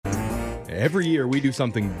Every year we do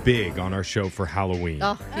something big on our show for Halloween.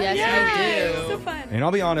 Oh, yes, we do. So fun. And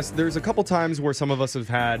I'll be honest, there's a couple times where some of us have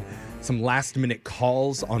had some last-minute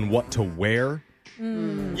calls on what to wear.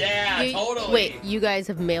 Yeah, totally. Wait, you guys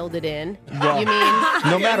have mailed it in? Well, You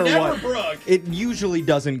mean? No matter never, what, Brooke. it usually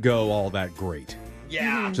doesn't go all that great.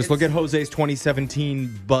 Yeah. Just look at Jose's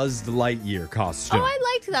 2017 Buzz Lightyear costume. Oh, I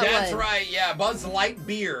liked that That's one. right, yeah. Buzz Light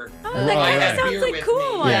Beer. Oh, Right, that right. kind of sounds Beer like with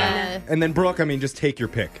cool me. one. Yeah. And then Brooke, I mean, just take your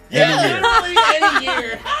pick. Yeah, Any year. literally any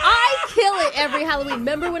year. I kill it every Halloween.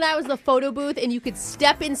 Remember when I was in the photo booth and you could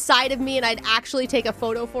step inside of me and I'd actually take a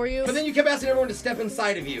photo for you? But then you kept asking everyone to step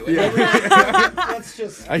inside of you. And that's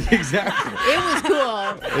just... Exactly. It was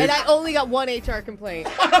cool. And I only got one HR complaint.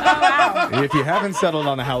 If you haven't settled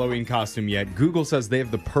on a Halloween costume yet, Google says they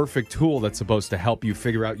have the perfect tool that's supposed to help you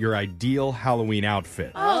figure out your ideal Halloween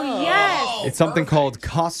outfit. Oh, yes. It's something called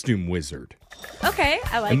Costume Wizard. Okay,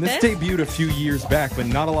 I like And this this. debuted a few years back, but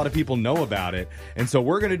not a lot of people know about it. And so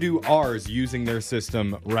we're going to do ours using their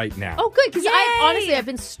system right now. Oh, good, because Yay! honestly, I've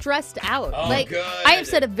been stressed out. Oh, like, good. I have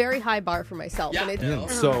set a very high bar for myself. Yeah. And it, Yeah.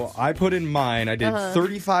 So I put in mine, I did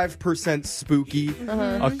 35% spooky,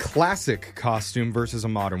 a classic costume versus a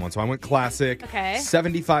modern one. So I went classic, Okay.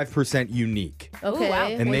 75% unique. okay. Ooh, wow.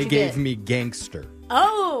 And what'd they you gave get? me gangster.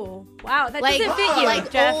 Oh, wow. That Like, doesn't fit you, like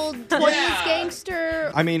Jeff. old 20s Yeah. gangster.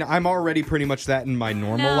 I mean, I'm already pretty much that in my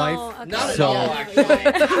normal No, life. okay. Not at So- all, actually.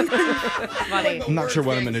 Funny. I'm not sure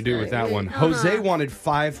what I'm going to do with that one. Jose wanted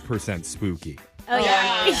 5% spooky. Oh,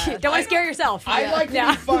 yeah. Yeah. Don't want to scare yourself. I like to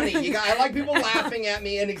Yeah. be funny. I like people laughing at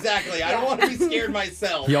me, and exactly. I don't want to be scared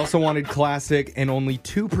myself. He also wanted classic and only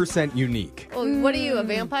 2% unique. Oh, what are you, a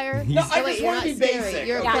vampire? No, I wait, just you're wanna not be scary. basic.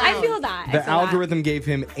 You're a Yeah, clown. I feel that. I The feel that. algorithm gave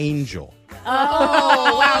him angel.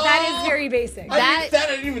 Oh, wow. That is very basic. I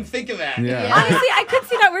didn't even think of that. Yeah. Honestly, I could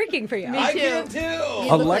see that working for you. I too. can too.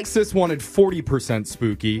 You look Alexis wanted 40%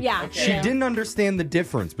 spooky. Yeah. Okay. She Yeah. didn't understand the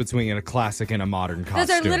difference between a classic and a modern costume.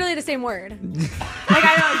 Those are literally the same word. Like,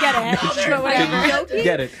 I don't get it. But whatever.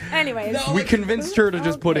 Get it. Anyways. No. We convinced her to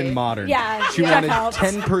just put in Okay. modern. Yeah, She that wanted helps.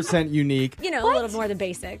 10% unique. You know, a little more than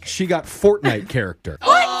basic. She got Fortnite character.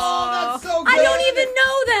 Oh, that's so good. I don't even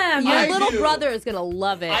know them. Your I little do. brother is going to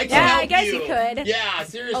love it. I can Yeah, help I guess you could. Yeah,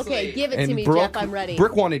 seriously. Okay, give it to And me, Brooke, Jeff. I'm ready.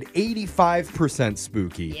 Brooke wanted 85%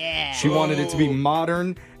 spooky. Yeah. She wanted it to be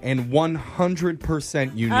modern and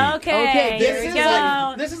 100% unique. Okay, Okay, here This we is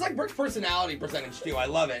go. like Brooke's personality percentage too. I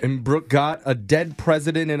love it. And Brooke got a dead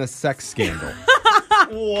president in a sex scandal.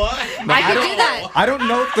 What? I could do that. I don't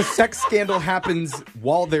know if the sex scandal happens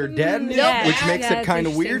while they're dead, Yeah, which makes yeah, it it's kind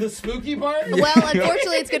of interesting. weird. The spooky part? Well,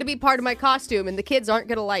 unfortunately, it's going to be part of my costume, and the kids aren't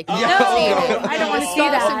going to like it. No, I don't want to see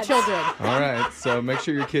Scar some that. children. All right, so make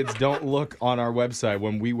sure your kids don't look on our website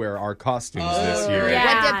when we wear our costumes this year.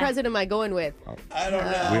 yeah. What dead president am I going with? I don't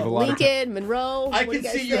know. We have a lot of Lincoln, Monroe? I What do can you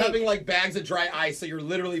see guys you think? having like bags of dry ice, so you're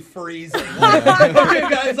literally freezing. Okay,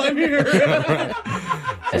 guys, I'm here.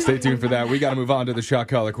 So stay tuned for that. We got to move on to the shot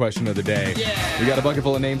collar question of the day. Yeah. We got a bucket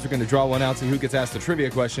full of names. We're going to draw one out, see who gets asked the trivia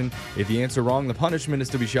question. If you answer wrong, the punishment is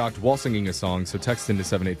to be shocked while singing a song. So text into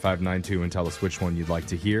 78592 and tell us which one you'd like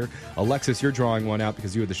to hear. Alexis, you're drawing one out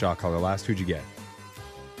because you had the shot collar last. Who'd you get?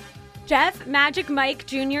 Jeff Magic Mike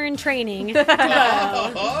Jr. in training.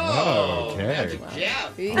 Oh, Okay. Magic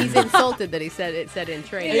Jeff. He's insulted that he said it said in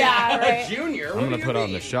training. Yeah, right. Junior. I'm going to put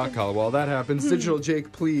on the shot collar. While that happens, Digital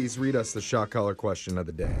Jake, please read us the shot collar question of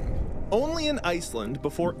the day. Only in Iceland,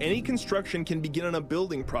 before any construction can begin on a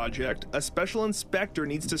building project, a special inspector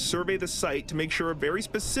needs to survey the site to make sure a very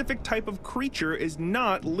specific type of creature is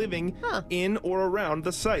not living in or around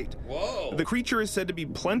the site. Whoa. The creature is said to be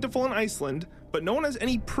plentiful in Iceland, but no one has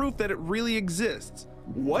any proof that it really exists.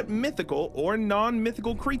 What mythical or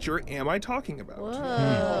non-mythical creature am I talking about? Oh,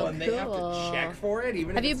 Whoa, and they have cool. to check for it,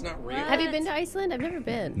 even Have if you it's not real. Have you been to Iceland? I've never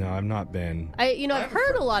been. No, I've not been. I've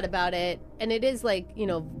heard a lot about it, and it is like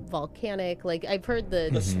volcanic. Like I've heard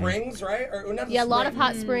The springs, right? Or not the a lot of springs.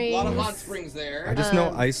 hot springs. A lot of hot springs there. I just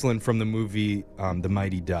know Iceland from the movie The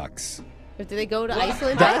Mighty Ducks. Do they go to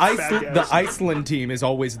Iceland? The Iceland team is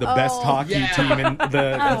always the best hockey Yeah. team, and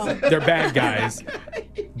they're bad guys,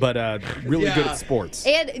 but really good Yeah. at sports.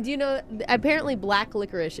 And do you know? Apparently, black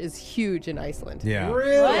licorice is huge in Iceland. Yeah.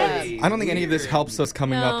 Really? I don't think any of this helps us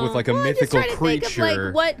coming up with like a Well, I'm just mythical trying to creature. think of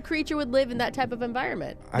like what creature would live in that type of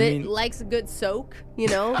environment I that mean- likes a good soak.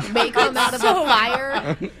 May come out of a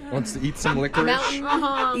fire, Wants to eat some licorice.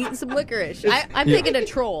 mountain, eating some licorice. I'm thinking a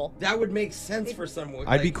troll. That would make sense for someone.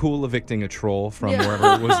 I'd be cool evicting a troll from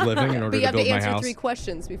wherever it was living in But order you to have build to my answer house. 3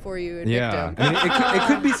 questions before you evict Yeah, them. I mean, it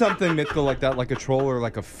could be something mythical like that, like a troll or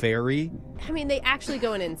like a fairy, I mean, they actually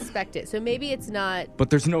go and inspect it, so maybe it's not. but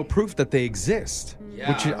there's no proof that they exist.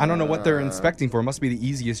 Yeah. Which I don't know what they're inspecting for. It must be the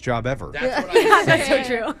easiest job ever. That's what I That's so say.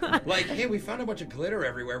 true. Like, hey, we found a bunch of glitter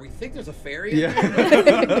everywhere. We think there's a fairy. Yeah.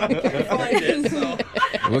 Can't find it. So.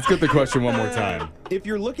 Let's get the question one more time. If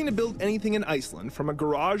you're looking to build anything in Iceland, from a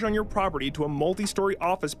garage on your property to a multi-story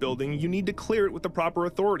office building, you need to clear it with the proper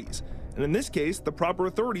authorities. And in this case, the proper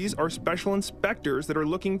authorities are special inspectors that are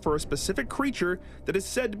looking for a specific creature that is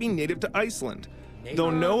said to be native to Iceland.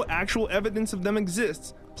 Though no actual evidence of them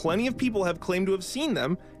exists, plenty of people have claimed to have seen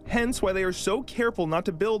them, hence why they are so careful not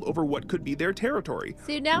to build over what could be their territory.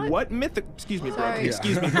 See, now Excuse me, Brooke. Sorry.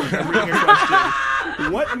 Excuse me for reading your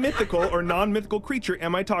question. What mythical or non-mythical creature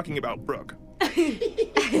am I talking about, Brooke?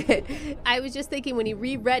 I was just thinking when you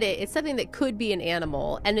reread it, it's something that could be an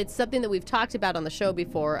animal, and it's something that we've talked about on the show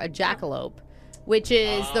before, a jackalope, which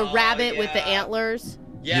is the rabbit with the antlers.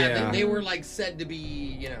 Yeah. They were like said to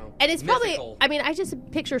be, And it's mythical. probably, I mean, I just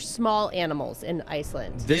picture small animals in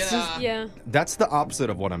Iceland. That's the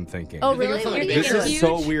opposite of what I'm thinking. Oh, You think really? it's What do something you This think? is Huge?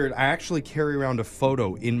 so weird. I actually carry around a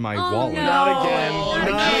photo in my wallet. no. Not again. Oh, Not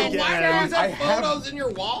no. Why again. do you I have have- photos in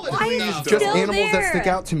your wallet? Why and is stuff? Just Still animals that there. stick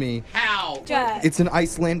out to me. How? Jeff. It's an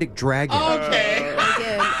Icelandic dragon. Okay.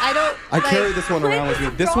 Again, I don't. I carry this one around with me.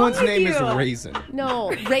 This wrong one's with name is you? Raisin. No,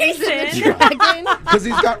 Raisin the Raisin. dragon. Because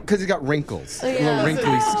he's got wrinkles. A little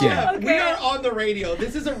wrinkly skin. Jeff, we are on the radio.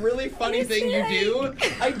 This is a really funny thing you do.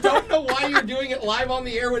 I don't know why you're doing it live on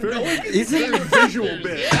the air when no one can Is see it your a visual pictures.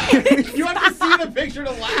 bit? Yeah. You have to see the picture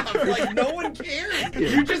to laugh. Like, no one cares.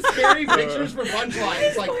 You just carry pictures for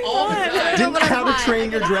punchlines, like, all the time. Didn't but I'm How to fine.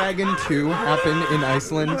 Train Your Dragon 2 happen in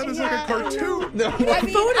Iceland? That is like a cartoon. No. I mean, I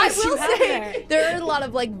photos you will have say there are a lot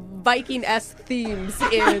of like Viking-esque themes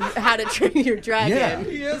in How to Train Your Dragon. Yeah.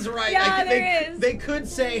 He is right. Yeah, I think there is. they could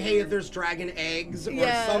say, hey, if there's dragon eggs or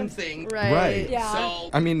something. Right. Right. Yeah.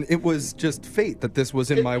 So, I mean, it was just fate that this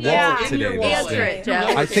was in my Yeah, wallet in your today. wallet. this day. Answer it,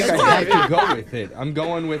 Jeff. I think I have to go with it. I'm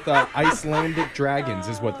going with Icelandic dragons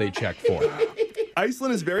is what they check for.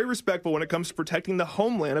 Iceland is very respectful when it comes to protecting the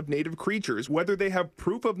homeland of native creatures, whether they have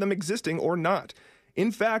proof of them existing or not. In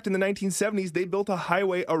fact, in the 1970s, they built a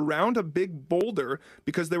highway around a big boulder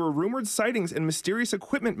because there were rumored sightings and mysterious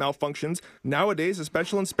equipment malfunctions. Nowadays, a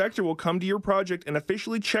special inspector will come to your project and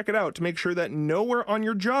officially check it out to make sure that nowhere on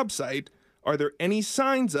your job site are there any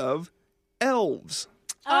signs of elves.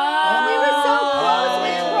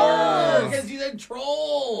 because you said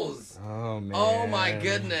trolls. Oh, man. Oh, my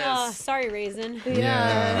goodness. Oh, sorry, Raisin.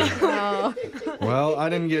 Yeah. Oh. Well, I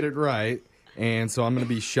didn't get it right. And so I'm going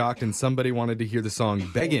to be shocked, and somebody wanted to hear the song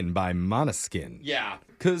Beggin' by Måneskin. Yeah.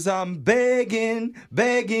 Cause I'm begging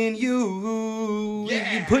you.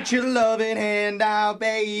 Yeah. You put your loving hand out,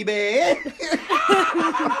 baby. It's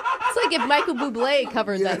like if Michael Bublé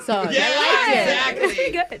covered that song. Yeah, I liked it. exactly.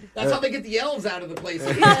 Pretty good. That's how they get the elves out of the place.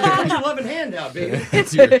 Put your loving hand out, baby.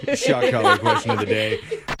 It's your shock collar question of the day.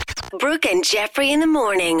 Brooke and Jeffrey in the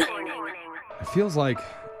morning. It feels like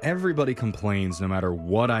everybody complains no matter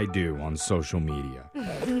what I do on social media.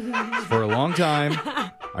 For a long time,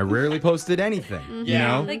 I rarely posted anything, you Yeah.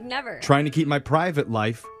 know? Like never. Trying to keep my private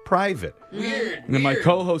life private. Weird. And then my weird.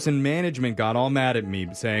 co-host and management got all mad at me,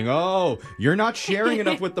 saying, "Oh, you're not sharing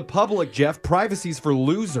enough with the public, Jeff. Privacy's for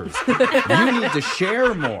losers. You need to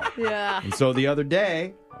share more." Yeah. And so the other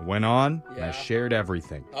day, I went on and I Yeah. shared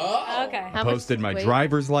everything. Oh. Okay. How much- Posted my wait.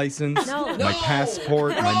 driver's license, No. my No.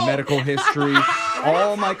 passport, my No. medical history,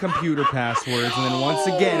 all my computer passwords, and then once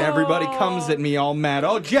again, everybody comes at me all mad.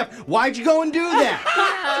 "Oh, Jeff, why'd you go and do that?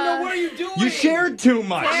 No, what are you doing? You shared too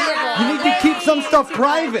much. You need to keep some stuff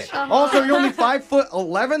private. Also, you're only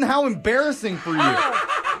 5'11". How embarrassing for you."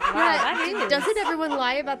 Yeah, doesn't everyone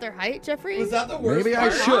lie about their height, Jeffrey? Was that the worst Maybe I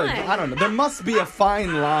part? should. Fine. I don't know. There must be a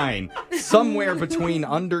fine line somewhere between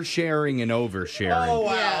undersharing and oversharing. Oh,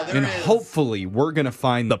 wow. Yeah. There And is. hopefully, we're going to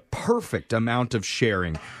find the perfect amount of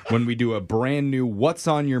sharing when we do a brand new What's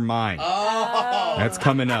on Your Mind. Oh. That's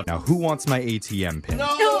coming up. Now, who wants my ATM pin? No.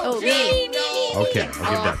 Oh, me. No. Okay, I'll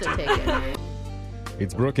I'll give that also to you. take it.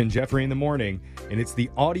 It's Brooke and Jeffrey in the morning, and it's the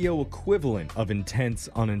audio equivalent of intense,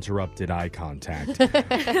 uninterrupted eye contact.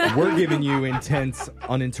 We're giving you intense,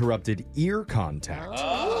 uninterrupted ear contact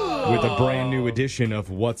with a brand new edition of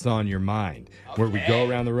What's on Your Mind, where we go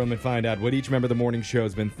around the room and find out what each member of the morning show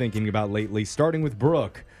has been thinking about lately, starting with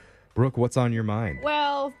Brooke. Brooke, what's on your mind?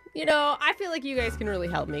 Well, you know, I feel like you guys can really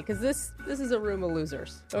help me because this is a room of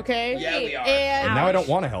losers, okay? Yeah, we are. And And now I don't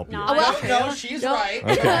want to help you. No. well, No, she's No. right.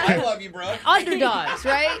 Okay. I love you, bro. underdogs,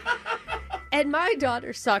 right? And my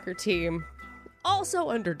daughter's soccer team also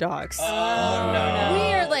underdogs. Oh, no.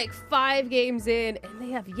 We are like 5 games in, and they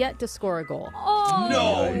have yet to score a goal. Oh,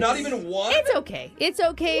 No, not even one? It's okay. It's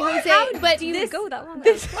okay, Jose. How but do you this, go that long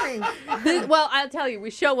without scoring? well, I'll tell you, we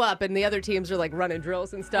show up, and the other teams are like running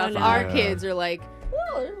drills and stuff. Oh, no. Our Yeah. kids are like,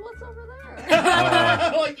 whoa, what's over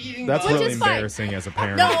there? Like eating That's bugs. really is fine. embarrassing as a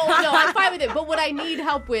parent. No, I'm fine with it. But what I need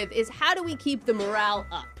help with is how do we keep the morale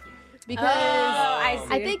up? Because I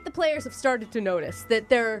see. I think the players have started to notice that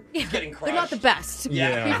they're Getting crushed. not the best.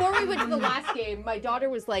 Yeah. Before we went to the last game, my daughter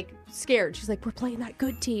was like scared. She's like, "We're playing that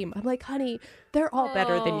good team." I'm like, "Honey, they're all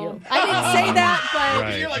better than you." I didn't say that, but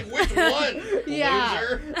Right. You're like, which one? yeah.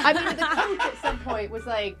 Loser. I mean, the coach at some point was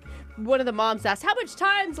like, one of the moms asked, "How much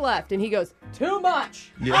time's left?" And he goes, "Too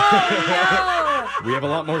much." Yeah. We have a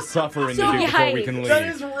lot more suffering to do before we can That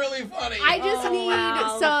leave. is really funny. I just need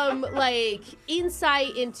wow. some like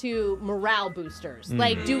insight into morale boosters.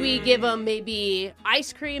 Like, do we give them maybe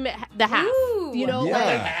ice cream at the half? Ooh. You know, Yeah.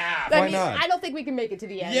 like, Half. I Why mean, not? I don't think we can make it to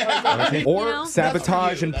the end. Yeah. Jose. Or You know?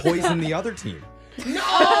 sabotage and That's for you. poison the other team.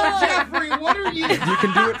 No, Jeffrey, what are you? You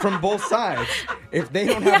can do it from both sides. If they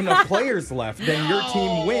don't have enough players left, then your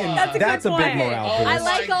team wins. That's a That's good a big point. morale Oh, boost. I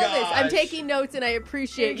like my all this. I'm gosh. taking notes and I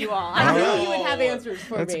appreciate you all. I All knew right. you would have answers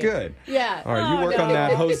for That's me. good. Yeah. All right, you Oh, work no. on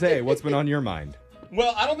that. Jose, what's been on your mind?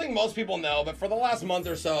 Well, I don't think most people know, but for the last month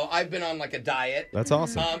or so, I've been on like a diet. That's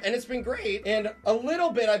awesome. And it's been great. And a little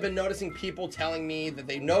bit, I've been noticing people telling me that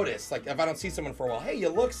they notice, like if I don't see someone for a while, hey, you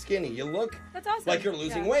look skinny. You look That's awesome. like you're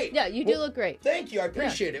losing Yeah. weight. Yeah, you do look great. Thank you. I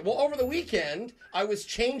appreciate it. Well, over the weekend, I was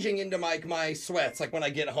changing into my sweats, like when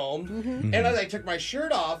I get home. Mm-hmm. And as I took my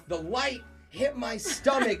shirt off, the light hit my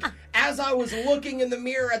stomach as I was looking in the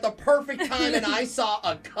mirror at the perfect time, and I saw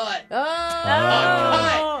a cut.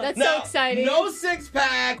 Oh, that's so Now, exciting. No six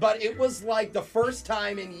pack, but it was like the first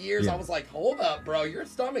time in years Yeah. I was like, hold up, bro, your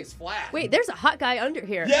stomach's flat. Wait, there's a hot guy under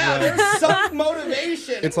here. Yeah, there's some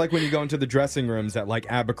motivation. It's like when you go into the dressing rooms at like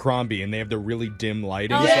Abercrombie and they have the really dim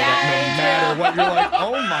lighting, so yeah. that no matter what, you're like,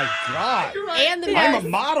 oh my god, You're right. And the I'm mirror, a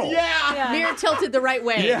model. Yeah. mirror tilted the right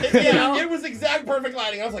way. Yeah. Yeah, it was exact perfect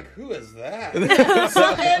lighting. I was like, who is that?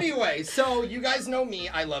 So anyway, so you guys know me.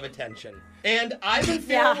 I love attention. And I've been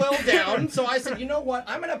feeling a little down. So I said, you know what?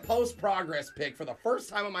 I'm going to post progress pic for the first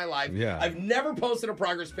time in my life. Yeah. I've never posted a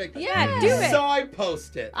progress pic. Yeah, do it. So I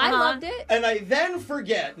post it. I loved it. And I then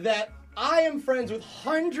forget that I am friends with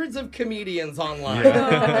hundreds of comedians online.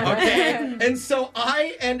 Yeah. Okay? And so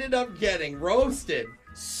I ended up getting roasted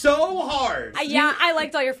so hard. Yeah, I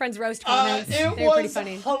liked all your friends' roast comments. It They were pretty was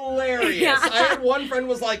funny. hilarious. Yeah. I had one friend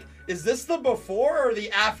was like, is this the before or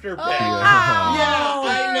the after pic? Yeah. Yeah,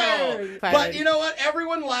 I know. Fine. But you know what?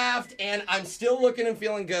 Everyone laughed, and I'm still looking and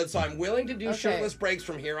feeling good, so I'm willing to do Okay. shirtless breaks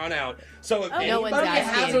from here on out. So if No one's anybody has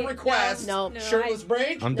a asking. request, No. shirtless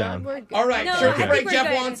break, I'm No, down. we're good. all right, No, shirtless I break. think we're Jeff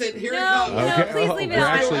good. wants it. Here No, it comes. no, Okay. please Oh, leave it we're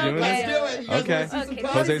out. actually Okay. doing Let's this? do it. You guys Okay. want to see some Okay.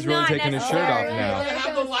 cuts? Jose's really Not taking his shirt off necessary. now. I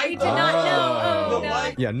have the light We did not on. know. The No.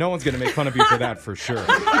 light. Yeah, no one's gonna make fun of you for that for sure.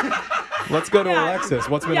 Let's go to Alexis.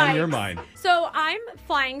 What's been on your Yikes. mind? So I'm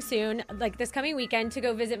flying soon, like this coming weekend, to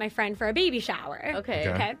go visit my friend for a baby shower. Okay.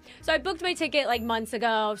 Okay. So I booked my ticket like months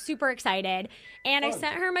ago, super excited. And I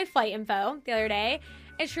sent her my flight info the other day.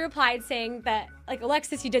 And she replied saying that, like,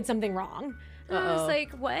 Alexis, you did something wrong. And I was Uh-oh.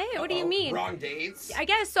 like, what? What do you mean? Wrong dates. I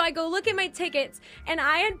guess. So I go look at my tickets, and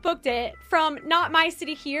I had booked it from not my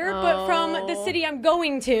city here, but from the city I'm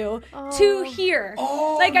going to here.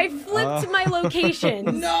 Oh. Like, I flipped my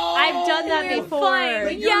locations. No. I've done that Weird. before.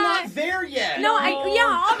 But You're yeah. not there yet. No,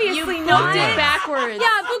 obviously You not. booked it backwards. Yeah,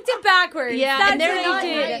 I booked it backwards. Yeah, That's and they're what not I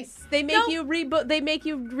did. nice. They make No. you rebook. They make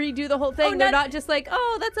you redo the whole thing. Oh, They're no. not just like,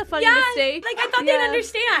 oh, that's a funny Yeah, mistake. like I thought Yeah. they'd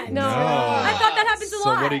understand. No. I thought that happens a So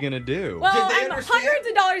lot. what are you gonna do? Well, Did they I'm understand? hundreds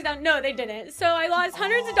of dollars down. No, they didn't. So I lost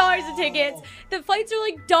hundreds of dollars of tickets. The flights are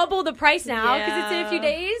like double the price now because it's in a few Yeah.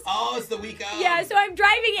 days. Oh, it's the week of. Yeah, so I'm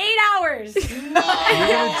driving 8 hours. No.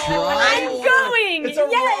 I'm going. It's a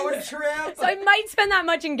yes. road trip. So I might spend that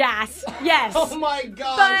much in gas. Yes. Oh my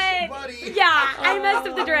gosh, but buddy. yeah, I messed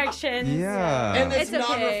up the directions. Yeah. And it's, It's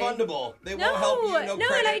okay. non-refundable. They No, won't help you. No and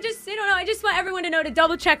credit. I don't know. I just want everyone to know to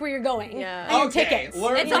double check where you're going. Yeah. And your Okay, tickets.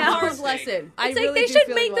 learn It's You a know? hard mistake. lesson. I It's like really they do should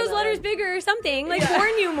feel make you those on letters that. bigger or something. Like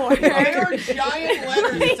warn you more. They are giant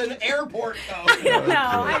letters. It's an airport code. I don't know.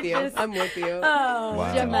 I'm I with you. just, I'm with you. oh,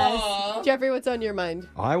 Wow. it's a mess. Aw. Jeffrey, what's on your mind?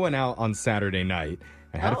 I went out on Saturday night.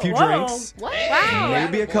 I had a few whoa. drinks, What? Hey,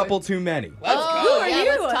 maybe a attaboy. couple too many. Let's Oh, go. are yeah,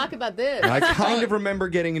 you? let's talk about this. I kind of remember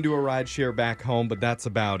getting into a ride share back home, but that's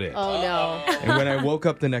about it. Oh no. And when I woke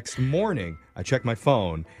up the next morning, I checked my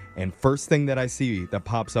phone, and first thing that I see that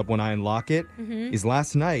pops up when I unlock it is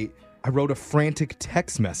last night I wrote a frantic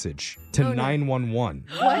text message to 911.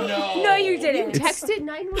 No, you didn't. Texted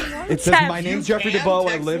 911? It says, Jeff, my name's you Jeffrey can DeBoe.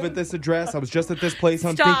 I text live them? at this address. I was just at this place.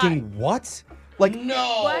 I'm Stop. thinking, what? Like,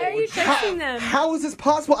 No. Why are you texting them? how is this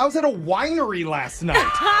possible? I was at a winery last night.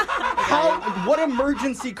 What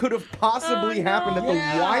emergency could have possibly happened at the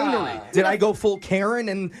winery? Did I go full Karen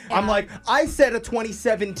and I'm like, I said a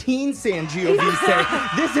 2017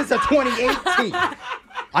 Sangiovese. This is a 2018.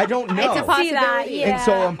 I don't know. It's a See that? possibility. Yeah. And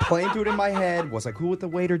so I'm playing through it in my head. Was I cool with the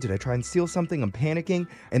waiter? Did I try and steal something? I'm panicking.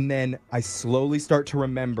 And then I slowly start to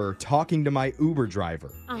remember talking to my Uber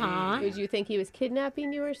driver. Did you think he was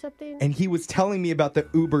kidnapping you or something? And he was telling me about the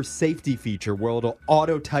Uber safety feature where it'll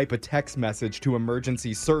auto type a text message to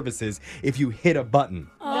emergency services if you hit a button.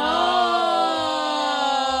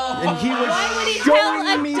 And he was Why would he tell showing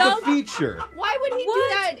a me dumb- the feature. Why would he do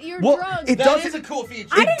that? You're Well, drunk. it That doesn't. is a cool feature.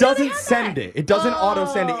 It doesn't send it. It doesn't auto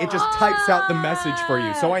send it. It just types out the message for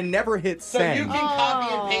you. So I never hit So send. you can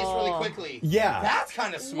copy and paste really quickly. Yeah. That's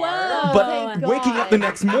kind of smart. Whoa. But thank waking up the God.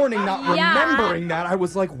 next morning not Yeah. remembering that, I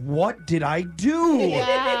was like, what did I do?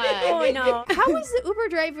 Yeah. Oh, no. How was the Uber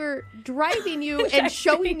driver driving you and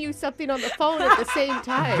showing you something on the phone at the same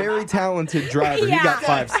time? Very talented driver. He Yeah. got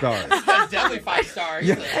 5 stars. That's definitely 5 stars.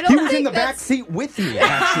 Yeah. I don't He was in think the back that's- seat with me,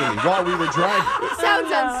 actually, while we were driving. It sounds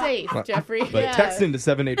unsafe, Jeffrey. But Yeah. text into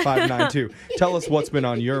 78592. Tell us what's been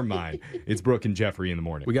on your mind. It's Brooke and Jeffrey in the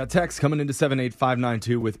morning. We got texts coming into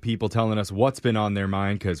 78592 with people telling us what's been on their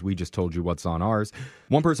mind because we just told you what's on ours.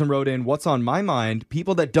 One person wrote in, what's on my mind?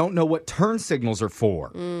 People that don't know what turn signals are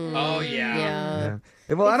for. Oh, yeah. Yeah.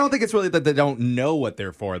 Well, I don't think it's really that they don't know what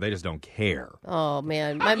they're for. They just don't care. Oh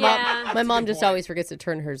man, my Yeah. mom just always forgets to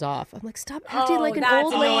turn hers off. I'm like, stop acting Oh, like an that's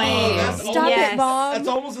old lady. annoying. That's Stop Yes. it, mom. That's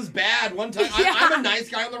almost as bad. One time, I'm a nice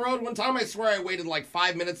guy on the road. One time, I swear I waited like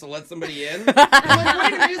 5 minutes to let somebody in. I'm like,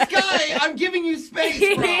 wait a minute, this guy, I'm giving you space,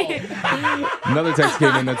 bro. Another text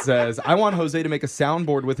came in that says, I want Jose to make a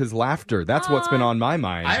soundboard with his laughter. That's what's been on my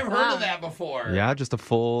mind. I've heard of that before. Yeah, just a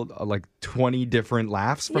full, like 20 different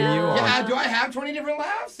laughs from No. you. Yeah, do I have 20 different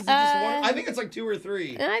laughs? Is it just one? I think it's like 2 or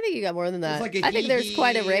 3. And I think you got more than that. It's like a I think there's hee-hee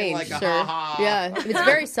quite a and range, like a sir. ha-ha. Yeah, and it's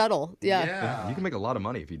very subtle. Yeah. Yeah. You can make a lot of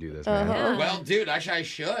money if you do this, man. Well, dude, actually, I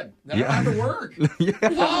should. Then Yeah. I don't have to work. Yeah.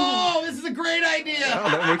 Oh, this is a great idea. Oh,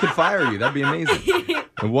 then we could fire you. That'd be amazing.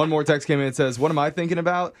 And one more text came in. It says, what am I thinking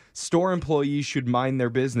about? Store employees should mind their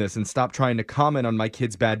business and stop trying to comment on my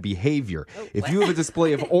kid's bad behavior. If you have a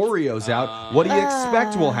display of Oreos out, what do you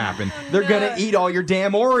expect will happen? They're going to eat all your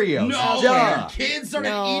damn Oreos. No, Duh. your kids started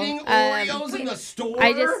No, eating Oreos in the store?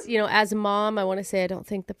 I just, as a mom, I want to say I don't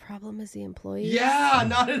think the problem is the employees. Yeah,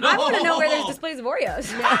 not at all. I want to know where there's displays of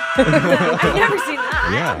Oreos. I've never seen that.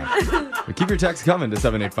 Yeah. But keep your text coming to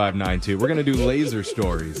 78592. We're going to do laser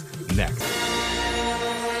stories next.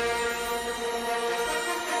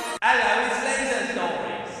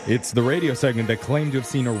 It's the radio segment that claimed to have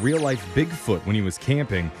seen a real-life Bigfoot when he was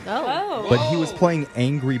camping, Oh. but he was playing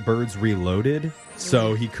Angry Birds Reloaded,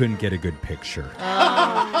 so he couldn't get a good picture.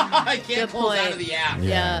 I can't pull it out point. of the app.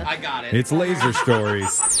 Yeah. I got it. It's Laser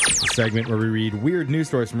Stories, a segment where we read weird news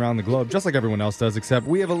stories from around the globe, just like everyone else does, except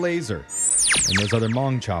we have a laser. And those other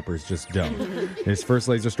Mong choppers just don't. His first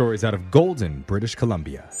laser story is out of Golden, British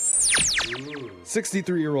Columbia.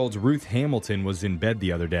 63-year-old Ruth Hamilton was in bed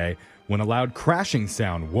the other day when a loud crashing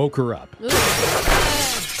sound woke her up.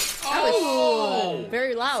 Oh,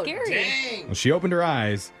 very loud. Scary. Dang. Well, she opened her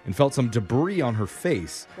eyes and felt some debris on her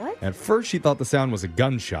face. What? At first, she thought the sound was a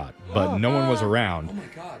gunshot, but no one was around. Oh my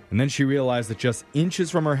God. And then she realized that just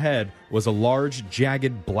inches from her head was a large,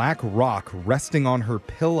 jagged black rock resting on her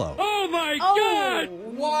pillow. What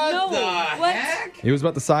the What? heck? It was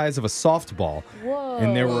about the size of a softball. Whoa.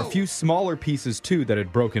 And there were a few smaller pieces, too, that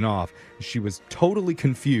had broken off. She was totally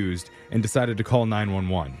confused and decided to call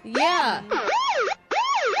 911. Yeah.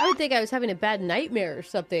 I would think I was having a bad nightmare or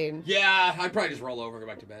something. Yeah, I'd probably just roll over and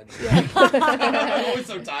go back to bed. I'm always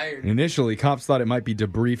so tired. Initially, cops thought it might be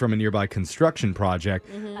debris from a nearby construction project,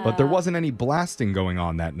 but there wasn't any blasting going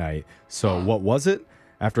on that night. So what was it?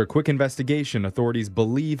 After a quick investigation, authorities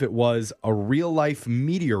believe it was a real-life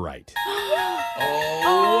meteorite.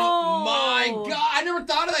 Oh my God. I never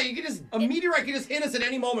thought of that. A meteorite could just hit us at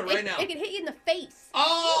any moment right now. It can hit you in the face.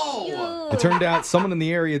 Oh! It turned out someone in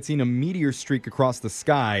the area had seen a meteor streak across the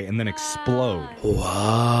sky and then explode.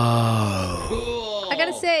 I Cool.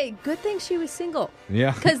 gotta say, good thing she was single.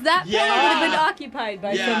 Yeah. Because that pillow would have been Yeah. occupied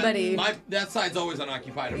by Yeah, somebody. that side's always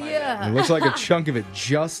unoccupied in my bed. Yeah. It looks like a chunk of it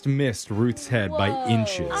just missed Ruth's head by Whoa.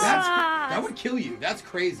 inches. That would kill you. That's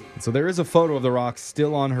crazy. So there is a photo of the rock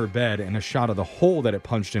still on her bed and a shot of the hole that it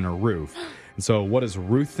punched in her roof. And so what does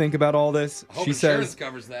Ruth think about all this? I hope She insurance says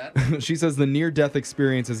covers that. she says the near-death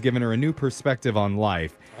experience has given her a new perspective on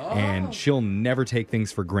life, and she'll never take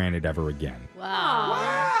things for granted ever again. Wow.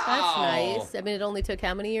 That's nice. I mean, it only took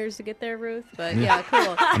how many years to get there, Ruth? But yeah,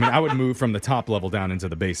 cool. I mean, I would move from the top level down into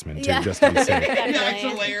the basement, too, Yeah. just to be safe. The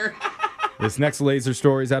extra layer. This next laser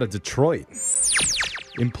story is out of Detroit.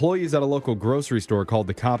 Employees at a local grocery store called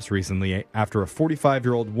the cops recently after a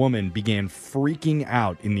 45-year-old woman began freaking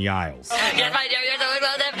out in the aisles. I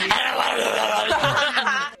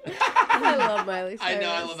love Miley Cyrus. I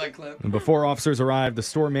know, I love that clip. And before officers arrived, the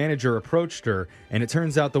store manager approached her, and it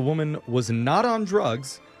turns out the woman was not on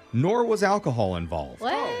drugs, nor was alcohol involved.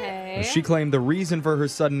 What? Okay. She claimed the reason for her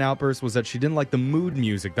sudden outburst was that she didn't like the mood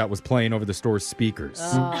music that was playing over the store's speakers.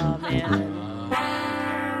 Oh, man.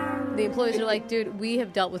 The employees are like, dude, we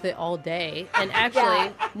have dealt with it all day. And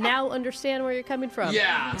actually, now understand where you're coming from.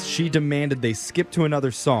 Yeah. She demanded they skip to another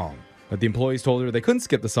song, but the employees told her they couldn't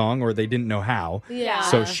skip the song or they didn't know how. Yeah.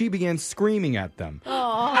 So she began screaming at them. Oh,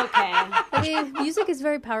 Okay. I mean, music is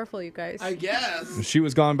very powerful, you guys. I guess. She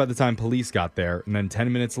was gone by the time police got there, and then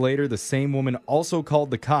 10 minutes later, the same woman also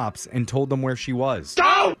called the cops and told them where she was.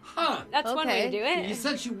 Huh. That's one way to do You it.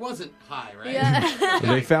 said she wasn't high, right? Yeah.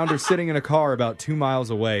 They found her sitting in a car about 2 miles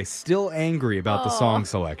away, still angry about the song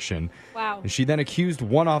selection. Wow. And she then accused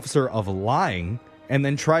one officer of lying and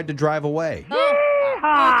then tried to drive away.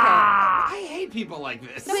 I hate people like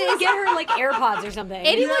this. We need to get her like AirPods or something.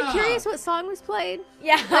 Anyone Yeah. curious what song was played?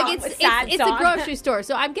 Yeah. Like it's a sad it's a song. grocery store,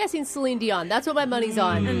 so I'm guessing Celine Dion. That's what my money's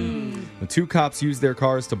on. The two cops used their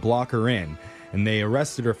cars to block her in, and they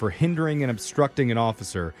arrested her for hindering and obstructing an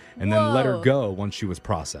officer and then let her Whoa. go once she was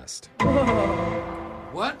processed.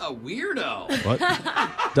 What a weirdo. But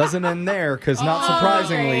doesn't end there, because not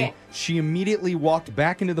surprisingly, great. she immediately walked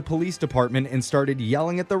back into the police department and started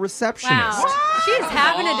yelling at the receptionist. Wow. She's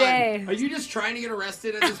having a On. day. Are you just trying to get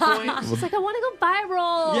arrested at this point? She's like, I want to go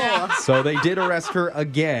viral. Yeah. So they did arrest her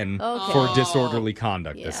again Okay. for disorderly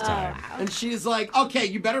conduct this Yeah. time. And she's like, okay,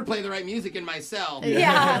 you better play the right music in my cell.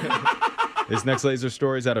 Yeah. This next laser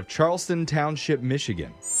story is out of Charleston Township,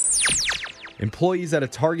 Michigan. Employees at a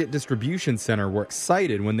Target distribution center were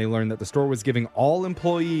excited when they learned that the store was giving all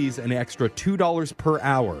employees an extra $2 per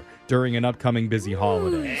hour during an upcoming busy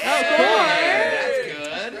holiday.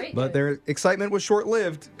 That's good. But their excitement was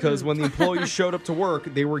short-lived because when the employees showed up to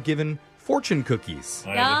work, they were given fortune cookies.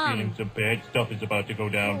 I have a feeling some bad stuff is about to go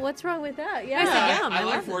down. What's wrong with that? I Yeah. said yum. I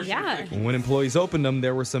like love it. fortune Yeah. cookies. When employees opened them,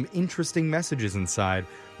 there were some interesting messages inside.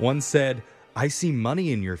 One said, "I see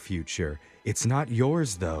money in your future. It's not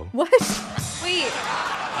yours, though." What? Wait.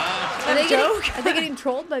 Are they getting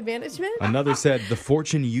trolled by management? Another said, "The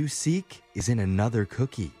fortune you seek is in another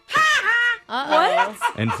cookie." What?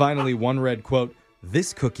 And finally, one read, quote,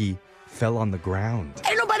 "This cookie fell on the ground."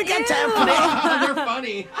 They're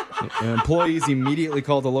funny. Employees immediately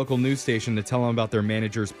called the local news station to tell them about their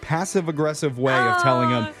manager's passive-aggressive way of telling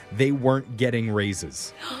them they weren't getting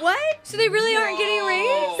raises. What? So they really aren't getting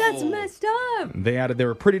raised? That's messed up. They added they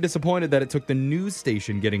were pretty disappointed that it took the news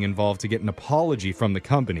station getting involved to get an apology from the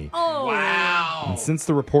company. Oh. Wow. And since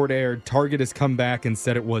the report aired, Target has come back and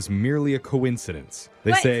said it was merely a coincidence.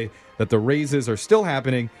 They What? say that the raises are still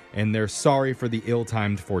happening and they're sorry for the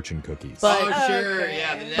ill-timed fortune cookies. But- Oh, sure.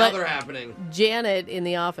 Yeah, now But- they're happening. Janet in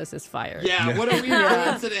the office is fired. Yeah, what a weird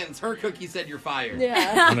coincidence. Her cookie said you're fired.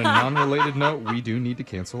 Yeah. On a non-related note, we do need to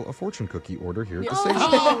cancel a fortune cookie order here at the station.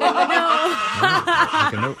 Oh,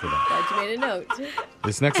 Make a note for that. glad you made a note.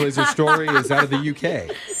 This next laser story is out of the UK.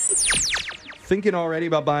 Thinking already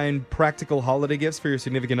about buying practical holiday gifts for your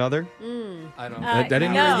significant other? I don't know. I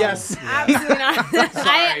didn't hear no. a yes. Absolutely not.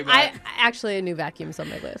 Sorry, but I actually a new vacuum's on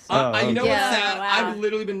my list. you know Yeah. what's sad? Wow. I've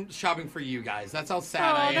literally been shopping for you guys. That's how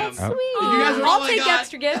sad I am. that's Oh. sweet. You guys are all I'll I take got.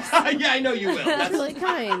 extra gifts. Yeah, I know you will. That's That's really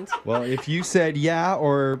kind. Well, if you said yeah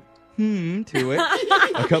or to it,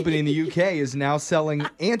 a company in the UK is now selling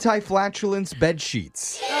anti-flatulence bed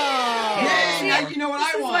sheets. Yay, now you know what I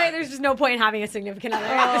This is want. why there's just no point in having a significant other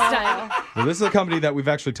at this time. Well, this is a company that we've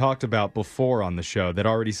actually talked about before on the show that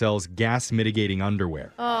already sells gas mitigating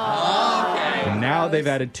underwear. And now they've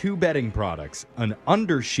added two bedding products, an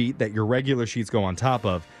undersheet that your regular sheets go on top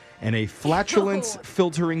of, and a flatulence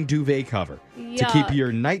filtering duvet cover to keep Yuck.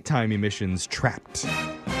 your nighttime emissions trapped.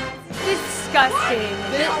 Disgusting.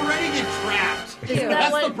 They already get trapped. Isn't that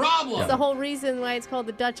That's what- the problem. That's the whole reason why it's called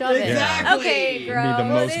the Dutch oven. Exactly. Okay, Be girl. the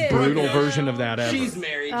most it is. brutal version of that ever. She's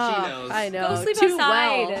married. Oh, she knows. I know. Go sleep Too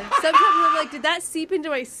outside. well. Sometimes I'm like, did that seep into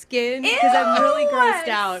my skin? Because I'm really grossed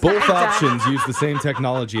out. Both options use the same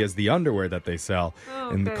technology as the underwear that they sell,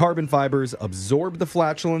 and the carbon fibers absorb the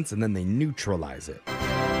flatulence and then they neutralize it.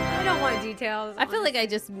 I don't want to do details. I feel like I'm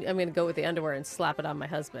going to go with the underwear and slap it on my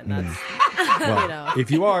husband. That's, Well, you know.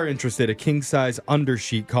 if you are interested, a king-size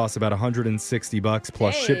undersheet costs about $160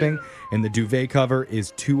 plus Hey. shipping, and the duvet cover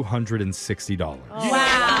is $260.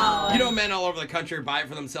 Wow. You know, men all over the country buy it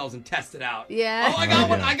for themselves and test it out. Yeah. Oh, I got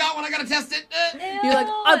one. Yeah. I gotta test it. You're like,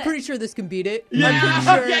 I'm pretty sure this can beat it. Yeah, I'm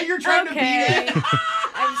pretty sure. yeah, you're trying to beat it.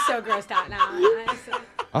 I'm so grossed out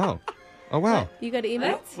now. Oh, wow. You got an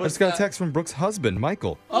email? I just got a text from Brooke's husband,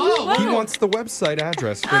 Michael. Oh, He wants the website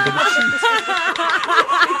address for the sheets.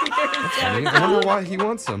 I wonder why he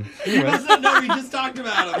wants them. Anyway, doesn't know we just talked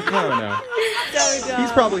about him. I don't know.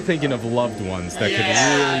 He's probably thinking of loved ones that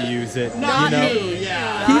Yeah. could really use it. Not you know, you,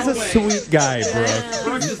 yeah. he's a No way. sweet guy, Brooke.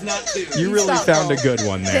 Brooks is not too. You really Stop, found a Paul. good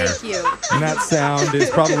one there. Thank you. And that sound is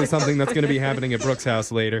probably something that's going to be happening at Brooke's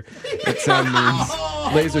house later. That sound means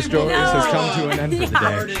Laser Stories has come to an end for the day.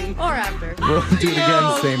 Hurting. Or after. We'll do it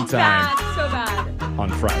again same time Bad, so bad. on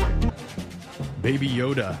Friday. Baby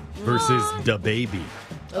Yoda versus Da Baby.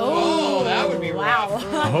 Oh, that would be rough.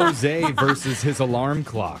 Jose versus his alarm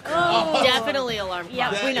clock. Definitely alarm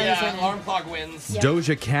clock. Yep, we know who's winning. alarm clock wins.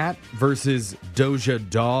 Doja Cat versus Doja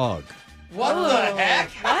Dog. What the heck?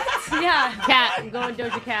 Yeah. Cat. I'm going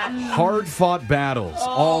Doja Cat. Hard fought battles,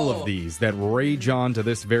 all of these that rage on to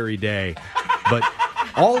this very day. But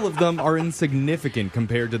all of them are insignificant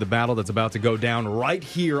compared to the battle that's about to go down right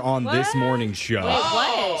here on this morning's show.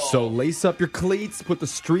 What? So lace up your cleats, put the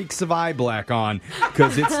streaks of eye black on,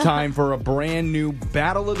 because it's time for a brand new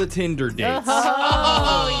Battle of the Tinder Dates.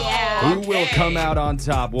 Oh, yeah. Who will come out on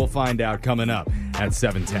top? We'll find out coming up at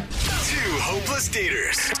 7:10. Two hopeless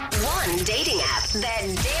daters. One dating app that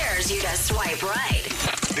dares you to swipe right.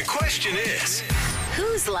 The question is,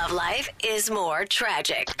 Whose love life is more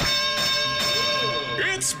tragic?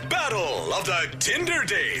 it's Battle of the Tinder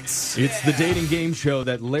Dates. It's the dating game show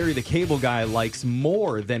that Larry the Cable Guy likes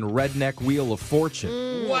more than Redneck Wheel of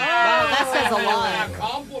Fortune. Wow, that says a lot.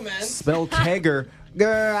 Compliment. Spell kegger.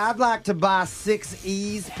 Girl, I'd like to buy 6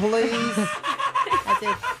 E's, please. That's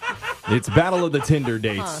it. It's Battle of the Tinder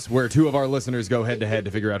Dates, where two of our listeners go head-to-head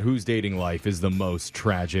to figure out whose dating life is the most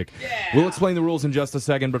tragic. We'll explain the rules in just a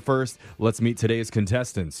second, but first, let's meet today's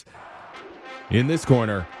contestants. In this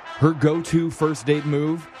corner, her go-to first date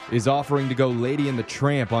move is offering to go Lady and the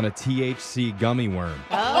Tramp on a THC gummy worm.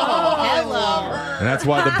 Oh, hello. And that's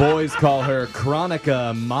why the boys call her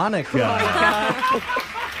Chronica Monica.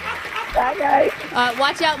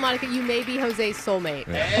 Watch out, Monica. You may be Jose's soulmate.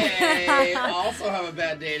 Hey, also have a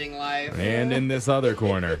bad dating life. And in this other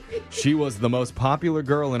corner, she was the most popular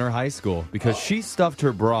girl in her high school because she stuffed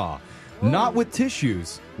her bra, not with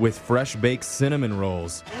tissues, with fresh baked cinnamon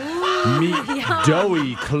rolls. Meet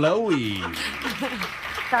Doughy Chloe.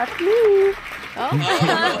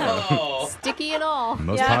 Oh. Sticky and all.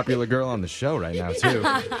 Most popular girl on the show right now, too.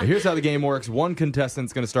 Now, here's how the game works. One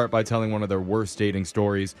contestant's going to start by telling one of their worst dating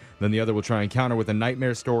stories. Then the other will try and counter with a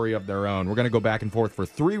nightmare story of their own. We're going to go back and forth for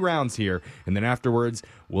 3 rounds here, and then afterwards,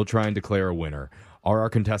 we'll try and declare a winner. Are our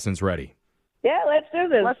contestants ready? Yeah, let's do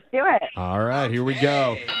this. Let's do it. All right, here we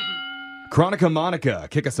go. Chronica Monica,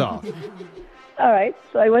 kick us off. All right.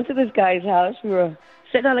 So I went to this guy's house. We were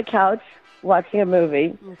sitting on a couch watching a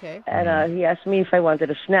movie, Okay. and he asked me if I wanted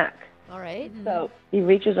a snack. All right. So he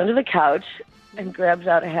reaches under the couch and grabs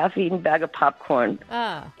out a half-eaten bag of popcorn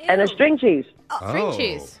and a string cheese. String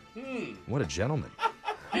cheese. What a gentleman.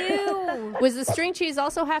 Was the string cheese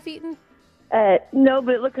also half-eaten? No,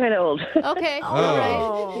 but it looked kind of old. Okay. All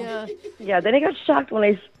right. Yeah. Yeah, then he got shocked when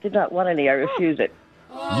I did not want any. I refused it.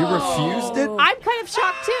 You refused it? I'm kind of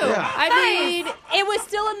shocked, too. Yeah. I mean, it was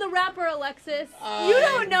still in the wrapper, Alexis. You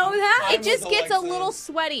don't know that? It just gets a little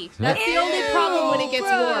sweaty. That's the only problem when it gets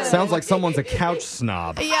warm. Sounds like someone's a couch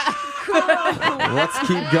snob. Yeah. Let's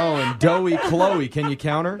keep going. Doughy Chloe, can you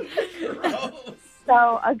counter?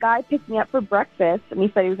 So a guy picked me up for breakfast, and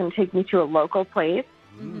he said he was going to take me to a local place.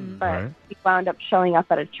 But Right. he wound up showing up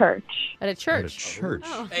at a church. At a At a church. church.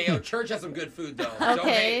 Hey, yo, church has some good food, though.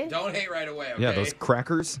 Okay. Don't hate right away, okay? Yeah, those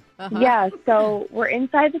crackers. Yeah, so we're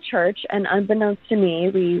inside the church, and unbeknownst to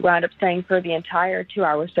me, we wound up staying for the entire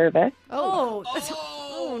 2-hour service. Oh,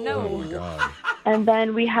 no. Oh, my God. And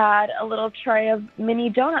then we had a little tray of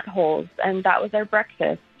mini donut holes, and that was our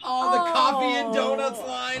breakfast. Oh, the coffee and donuts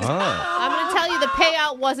line. Oh. I'm going to tell you the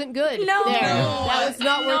payout wasn't good. No. There. No. That was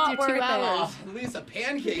not worth your Not 2 worth it. hours. Oh, at least a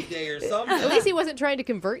pancake day or something. At least he wasn't trying to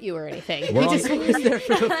convert you or anything. We're He on- just was there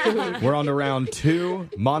for the food. We're on to round 2.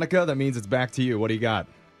 Monica, that means it's back to you. What do you got?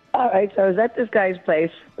 All right, so I was at this guy's place,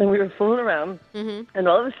 and we were fooling around, and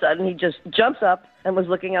all of a sudden he just jumps up and was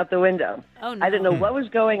looking out the window. Oh, no. I didn't know what was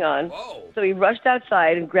going on, Whoa. so he rushed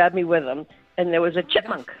outside and grabbed me with him, and there was a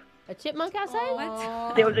chipmunk. A chipmunk outside?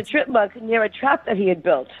 What? There was a chipmunk near a trap that he had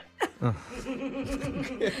built.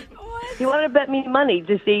 He wanted to bet me money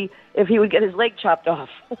to see if he would get his leg chopped off.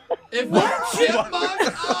 If what chipmunk?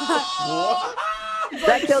 Oh.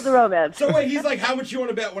 That killed the romance. So wait, he's like, how much you want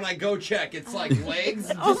to bet when I go check? It's like legs?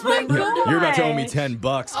 Oh my God. You're about to owe me $10,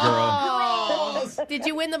 girl. Oh. Did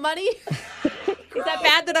you win the money? Is that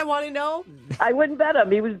bad that I want to know? I wouldn't bet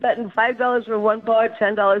him. He was betting $5 for one part,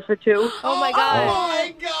 $10 for two. Oh my God. Oh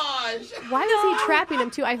my gosh. Why was he trapping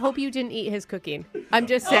him too? I hope you didn't eat his cooking. I'm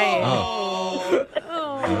just saying. Oh.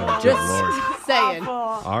 Just saying.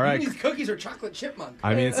 All right. These cookies are chocolate chipmunk.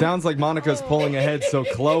 I mean, it sounds like Monica's pulling ahead, so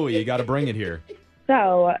Chloe, you got to bring it here.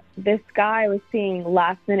 So this guy I was seeing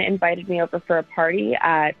last minute invited me over for a party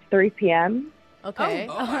at 3 p.m. Okay.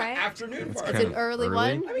 Oh, All right. afternoon party. It's an early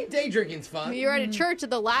one. I mean, day drinking's fun. You're at a church at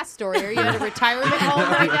the last story. Are you at a retirement home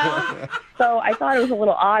right now? So I thought it was a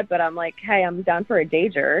little odd, but I'm like, hey, I'm down for a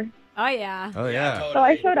danger. Oh, yeah. Oh, yeah. totally. So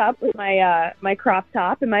I showed up with my my crop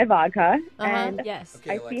top and my vodka, and Yes.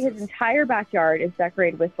 Okay, I see his Alexis. entire backyard is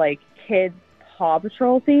decorated with like kids Paw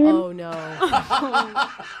Patrol theme, Oh, no.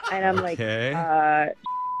 and I'm like, Okay.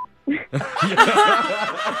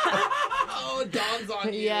 Oh, dog's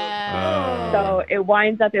on you. Yeah. So it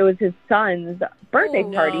winds up it was his son's birthday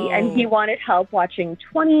Oh, party, no. and he wanted help watching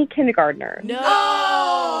 20 kindergartners. No.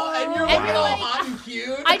 Oh, and you're And like, you're all like, hot and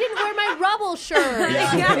cute. I didn't wear my rubble shirt.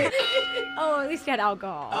 Oh, at least you had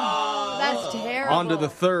alcohol. Oh. That's terrible. On to the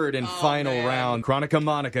third and final man. round. Chronica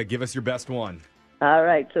Monica, give us your best one. All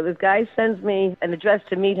right, so this guy sends me an address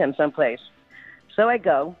to meet him someplace. So I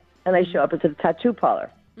go, and I show up at the tattoo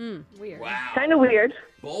parlor. Weird. Wow. Kind of weird.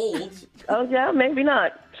 Bold. Oh, yeah, maybe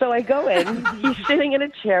not. So I go in. He's sitting in a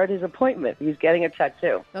chair at his appointment. He's getting a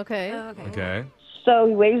tattoo. Okay. Okay. So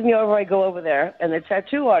he waves me over. I go over there, and the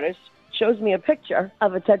tattoo artist shows me a picture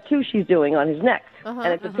of a tattoo she's doing on his neck.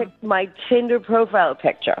 And it's my Tinder profile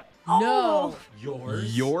picture. No.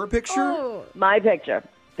 Yours. Your picture? Oh. My picture.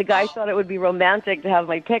 The guy thought it would be romantic to have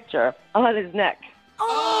my picture on his neck.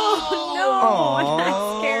 Oh, no. Aw.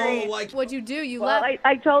 That's scary. Oh, like, What'd you do? You Well, left?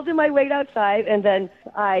 I told him I'd wait outside, and then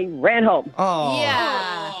I ran home. Oh.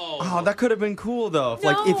 Yeah. Oh, that could have been cool, though.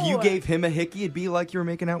 Like, if you No. gave him a hickey, it'd be like you were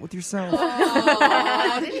making out with yourself.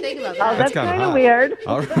 I didn't think about Oh, that. that's kinda kind of hot. weird.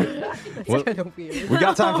 All right. Well, we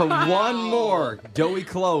got time for one more. Doughy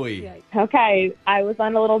Chloe. Okay, I was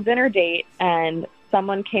on a little dinner date, and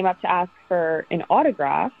someone came up to ask for an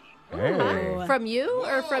autograph Hey. From you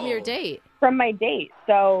or from your date? from my date.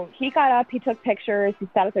 So he got up, he took pictures, he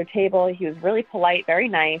sat at their table, he was really polite, very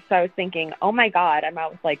nice. So I was thinking, oh my God, I'm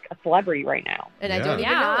out with like a celebrity right now. And I Yeah. don't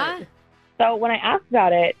even know Yeah. it. So when I asked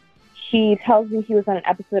about it, he tells me he was on an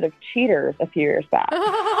episode of Cheaters a few years back.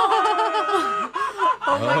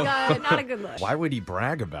 Oh, my God. Not a good look. Why would he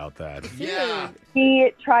brag about that? yeah.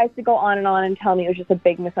 He tries to go on and tell me it was just a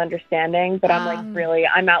big misunderstanding, but I'm like, really,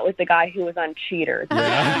 I'm out with the guy who was on Cheaters. You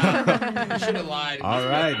should have lied. All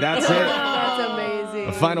right, that's it. That's amazing.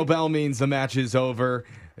 The final bell means the match is over.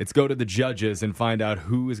 Let's go to the judges and find out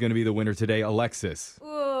who is going to be the winner today. Alexis.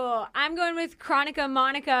 Ooh, I'm going with Chronica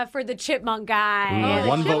Monica for the chipmunk guy. Ooh,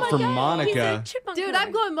 one vote for He's a Monica. chipmunk Dude, guy.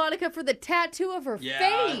 I'm going Monica for the tattoo of her Yeah.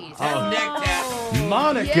 face. That neck tattoo.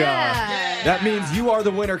 Monica. Yeah. That means you are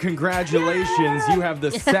the winner. Congratulations. You have the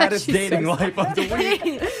saddest she's dating so life of the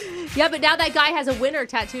week. Yeah, but now that guy has a winner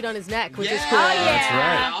tattooed on his neck, which is cool. That's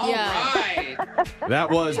right. All Yeah. right. That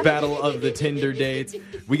was Battle of the Tinder Dates.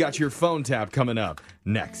 We got your phone tap coming up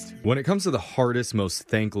next. When it comes to the hardest, most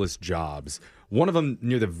thankless jobs, one of them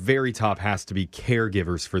near the very top has to be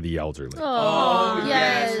caregivers for the elderly. Oh,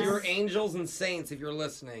 yes. yes. You're angels and saints if you're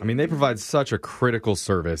listening. I mean, they provide such a critical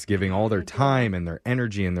service, giving all their time and their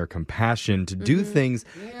energy and their compassion to do things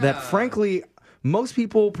that, frankly, most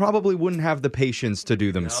people probably wouldn't have the patience to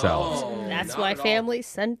do themselves. That's why families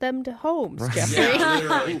send them to homes, Jeffrey. Yeah,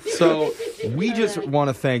 literally. So we just want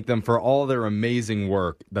to thank them for all their amazing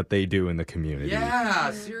work that they do in the community. Yeah,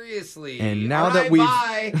 seriously. And now All that right, we've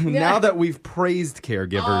bye. now that we've praised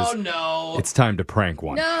caregivers, Oh, no. it's time to prank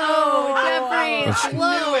one. No, Jeffrey, it's I slow.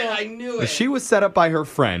 knew it. I knew it. She was set up by her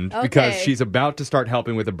friend because Okay. she's about to start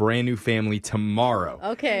helping with a brand new family tomorrow.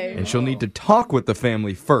 Okay. And she'll need to talk with the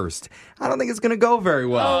family first. I don't think it's going to go very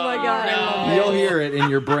well. Oh, my God. You'll hear it in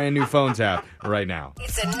your brand new phone tap right now.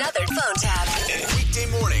 It's another phone tap. Weekday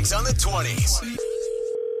mornings on the 20s.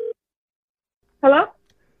 Hello?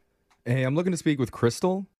 Hey, I'm looking to speak with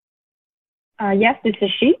Crystal. Yes, this is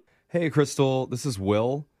she. Hey, Crystal, this is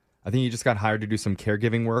Will. I think you just got hired to do some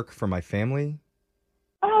caregiving work for my family.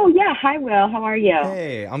 Oh, yeah. Hi, Will. How are you?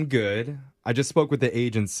 Hey, I'm good. I just spoke with the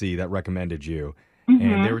agency that recommended you,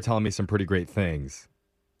 and they were telling me some pretty great things.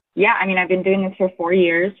 Yeah, I mean, I've been doing this for 4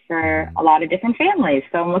 years for a lot of different families,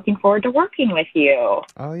 so I'm looking forward to working with you.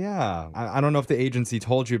 Oh, yeah. I don't know if the agency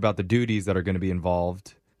told you about the duties that are going to be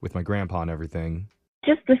involved with my grandpa and everything.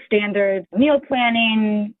 Just the standard meal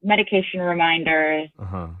planning, medication reminders,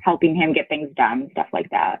 helping him get things done, stuff like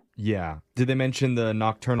that. Yeah. Did they mention the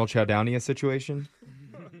nocturnal chowdownia situation?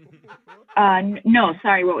 No,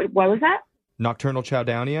 sorry, what was that? Nocturnal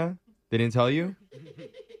chowdownia? They didn't tell you?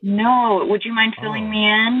 No, would you mind filling me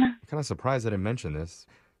in? I'm kind of surprised I didn't mention this.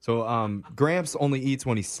 So, Gramps only eats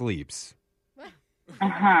when he sleeps.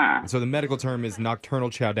 So the medical term is nocturnal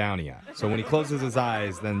chowdownia. So when he closes his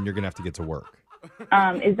eyes, then you're going to have to get to work.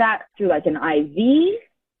 Is that through like an IV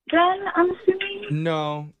then, I'm assuming?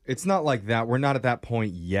 No, it's not like that. We're not at that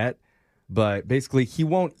point yet. But basically, he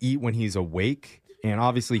won't eat when he's awake. And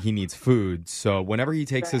obviously, he needs food. So whenever he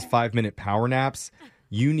takes his 5-minute power naps,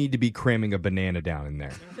 you need to be cramming a banana down in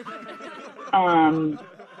there.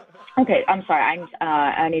 Okay, I'm sorry.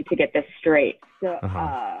 I need to get this straight. So,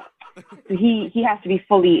 so he has to be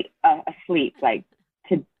fully asleep, like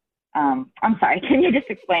to. I'm sorry. Can you just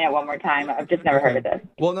explain it one more time? I've just never heard of this.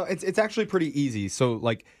 Well, no, it's actually pretty easy. So,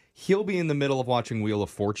 like, he'll be in the middle of watching Wheel of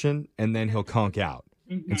Fortune, and then he'll conk out.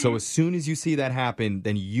 And so as soon as you see that happen,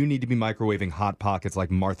 then you need to be microwaving Hot Pockets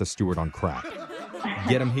like Martha Stewart on crack.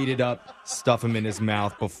 Get him heated up, stuff him in his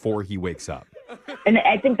mouth before he wakes up. And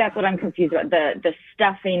I think that's what I'm confused about, the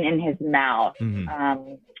stuffing in his mouth.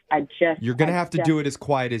 You're going to have to do it as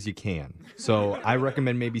quiet as you can. So I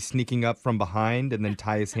recommend maybe sneaking up from behind and then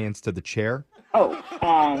tie his hands to the chair.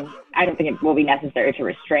 I don't think it will be necessary to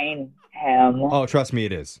restrain him. Oh, trust me,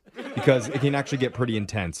 it is. Because it can actually get pretty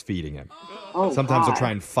intense feeding him. Sometimes he'll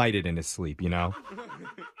try and fight it in his sleep, you know?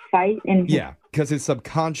 Fight in his... Yeah, because his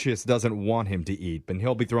subconscious doesn't want him to eat. But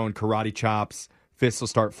he'll be throwing karate chops, fists will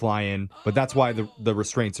start flying. But that's why the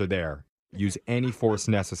restraints are there. Use any force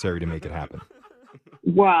necessary to make it happen.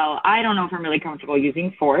 Well, I don't know if I'm really comfortable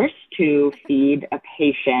using force to feed a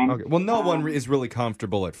patient. Okay. Well, no one is really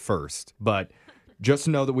comfortable at first, but just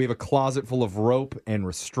know that we have a closet full of rope and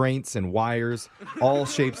restraints and wires, all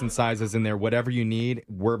shapes and sizes in there. Whatever you need,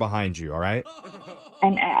 we're behind you, all right?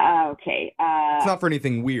 And, okay. It's not for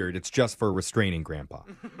anything weird. It's just for restraining Grandpa.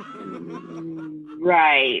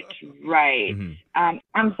 Right.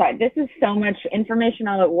 I'm sorry. This is so much information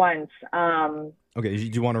all at once. Okay, do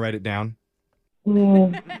you want to write it down? You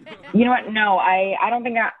know what? No, I don't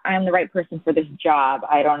think I'm the right person for this job.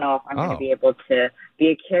 I don't know if I'm going to be able to be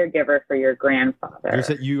a caregiver for your grandfather.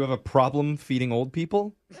 You have a problem feeding old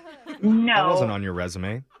people? No. That wasn't on your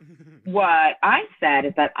resume. What I said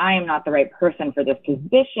is that I am not the right person for this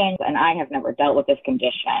position, and I have never dealt with this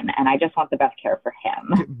condition, and I just want the best care for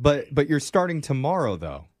him. But you're starting tomorrow,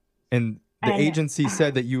 though, and the agency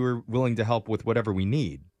said that you were willing to help with whatever we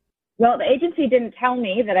need. Well, the agency didn't tell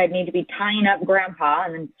me that I'd need to be tying up Grandpa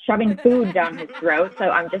and then shoving food down his throat. So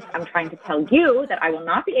I'm trying to tell you that I will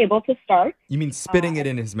not be able to start. You mean spitting it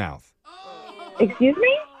in his mouth? Excuse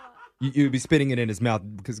me? You'd be spitting it in his mouth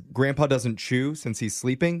because Grandpa doesn't chew since he's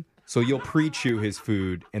sleeping. So you'll pre-chew his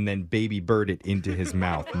food and then baby bird it into his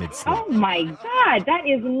mouth mid-sleep. Oh my God, that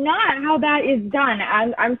is not how that is done.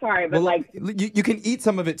 I'm sorry, but you can eat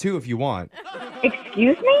some of it too if you want.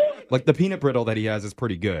 Excuse me? Like the peanut brittle that he has is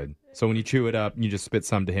pretty good. So when you chew it up, you just spit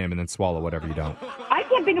some to him and then swallow whatever you don't. I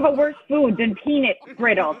can't think of a worse food than peanut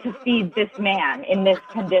brittle to feed this man in this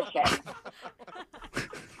condition.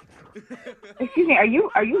 Excuse me, are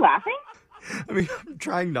you laughing? I mean, I'm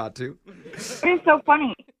trying not to. It is so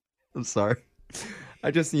funny. I'm sorry.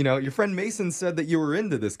 I just, your friend Mason said that you were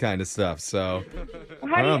into this kind of stuff, so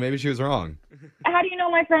I don't know, maybe she was wrong. How do you know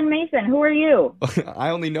my friend Mason? Who are you?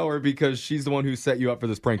 I only know her because she's the one who set you up for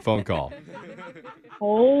this prank phone call.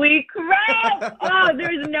 Holy crap! Oh,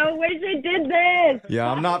 there's no way she did this! Yeah,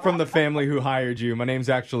 I'm not from the family who hired you. My name's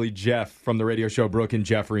actually Jeff from the radio show Brooke and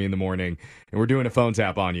Jeffrey in the Morning, and we're doing a phone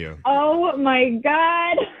tap on you. Oh my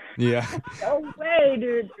God! Yeah. No way,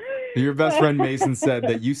 dude. Your best friend Mason said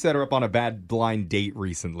that you set her up on a bad blind date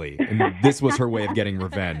recently, and this was her way of getting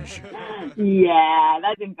revenge. Yeah,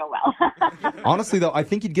 that didn't go well. Honestly, though, I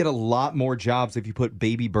think you'd get a lot more jobs if you put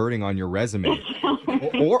baby birding on your resume.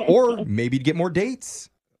 or maybe you'd get more dates.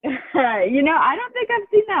 I don't think I've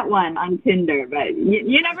seen that one on Tinder, but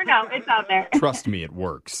you never know. It's out there. Trust me, it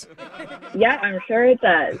works. Yeah, I'm sure it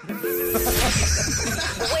does.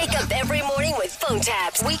 Wake up every morning with phone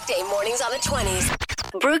taps. Weekday mornings on the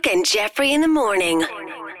 20s. Brooke and Jeffrey in the Morning.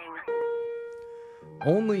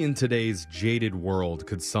 Only in today's jaded world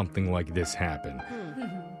could something like this happen.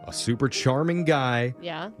 A super charming guy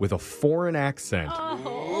with a foreign accent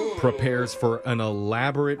prepares for an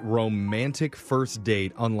elaborate romantic first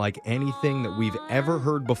date unlike anything that we've ever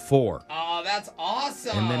heard before. Oh, that's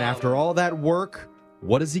awesome. And then after all that work,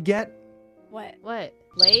 what does he get? What?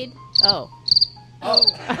 Laid? Oh.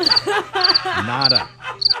 Nada.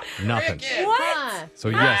 Nothing. What? So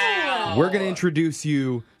yes, we're going to introduce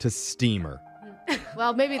you to Steamer.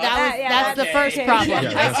 Well, maybe that's the first problem.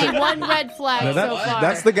 Yeah, I see one red flag No, so far.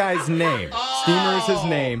 that's the guy's name. Steamer is his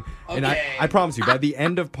name. And I promise you, by the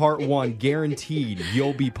end of part 1, guaranteed,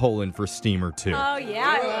 you'll be pulling for Steamer 2. Oh,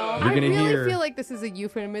 yeah, I will. You're going to I really hear... feel like this is a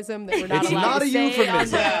euphemism that we're not It's allowed not to a say.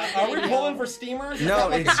 euphemism. Are we pulling for steamers? Is No, that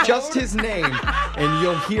like it's a just code? his name. And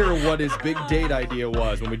you'll hear what his big date idea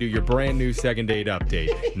was when we do your brand new second date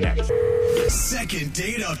update next. Second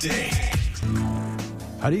date update.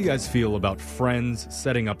 How do you guys feel about friends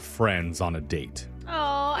setting up friends on a date?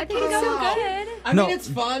 Oh, I think it's so good. I mean, it's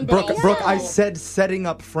fun, but Brooke, also... I said setting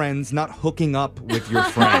up friends, not hooking up with your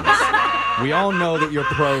friends. We all know that you're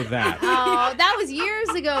pro that. Oh, that was years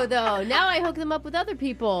ago, though. Now I hook them up with other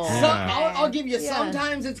people. I'll give you, Yeah.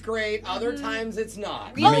 sometimes it's great, other times it's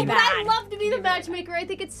not. Oh, but I love to be the matchmaker. I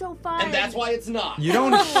think it's so fun. And that's why it's not. You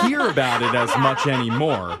don't hear about it as much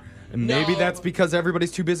anymore. And maybe that's because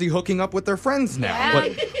everybody's too busy hooking up with their friends now. Yeah.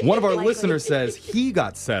 But one of our listeners says he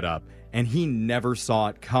got set up and he never saw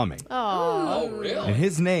it coming. Oh, really? And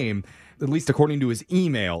his name, at least according to his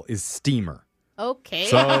email, is Steamer. Okay.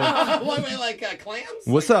 So, Wait, like clams?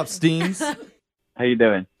 what's up, Steams? How you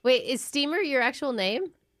doing? Wait, is Steamer your actual name?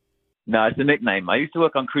 No, it's a nickname. I used to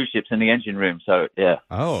work on cruise ships in the engine room, so yeah.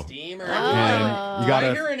 Oh. Steamer. And you Do I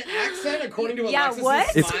gotta- hear an accent according to Yeah, Alexis's what?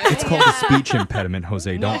 smile? It's called a speech impediment,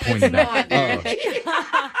 Jose. Don't point it out.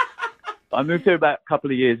 I moved here about a couple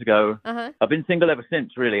of years ago. Uh-huh. I've been single ever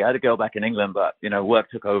since, really. I had a girl back in England, but, work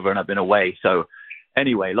took over and I've been away. So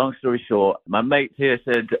anyway, long story short, my mate here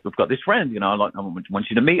said, we've got this friend, I want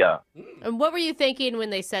you to meet her. And what were you thinking when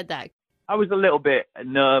they said that? I was a little bit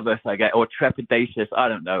nervous, I guess, or trepidatious. I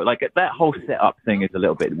don't know. Like, that whole setup thing is a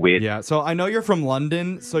little bit weird. Yeah, so I know you're from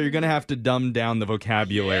London, so you're going to have to dumb down the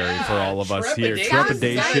vocabulary for all of us here.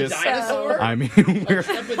 Trepidatious. I mean,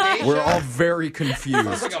 we're all very confused.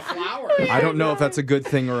 Sounds like a flower. I don't know if that's a good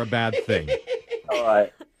thing or a bad thing.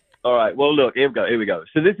 All right. Well, look, here we go.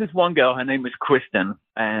 So this is one girl. Her name is Kristen.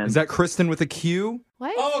 And Is that Kristen with a Q?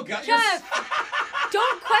 What? Oh, God. Jeff,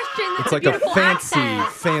 don't question this. It's like a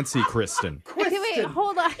fancy Kristen. Okay, wait,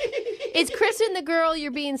 hold on. Is Kristen the girl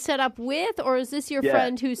you're being set up with, or is this your Yeah.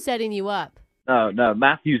 friend who's setting you up? No,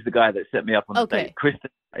 Matthew's the guy that set me up on the Okay. date. Kristen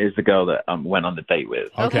is the girl that went on the date with.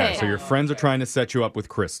 Okay, so your friends are trying to set you up with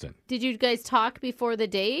Kristen. Did you guys talk before the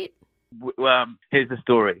date? Here's the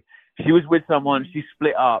story. She was with someone. She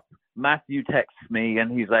split up. Matthew texts me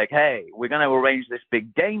and he's like, "Hey, we're going to arrange this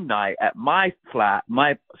big game night at my flat,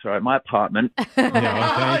 my apartment."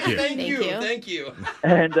 Thank you. Thank you.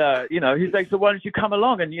 And he's like, "So why don't you come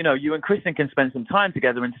along and you and Kristen can spend some time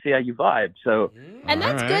together and see how you vibe." So, And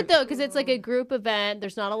that's good, though, because it's like a group event.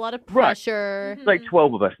 There's not a lot of pressure. There's like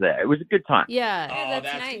 12 of us there. It was a good time. Yeah. Oh,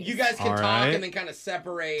 that's nice. You guys can All talk right. and then kind of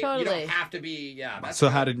separate. You Totally. don't have to be, that's So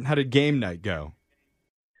how did game night go?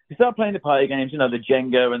 We start playing the party games, the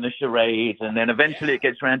Jenga and the charades, and then eventually it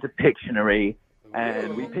gets around to Pictionary,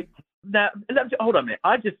 and we picked. Now, hold on a minute.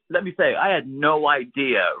 Let me say, I had no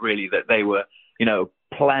idea really that they were,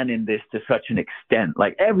 planning this to such an extent.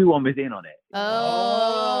 Like everyone was in on it.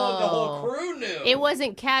 Oh. the whole crew knew. It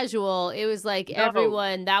wasn't casual. It was like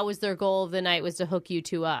everyone, that was their goal of the night, was to hook you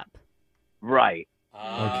two up. Right.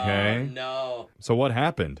 Okay. No. So what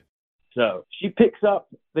happened? So she picks up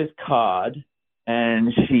this card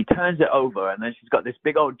and she turns it over, and then she's got this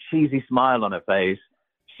big old cheesy smile on her face.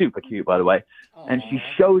 Super cute, by the way. And she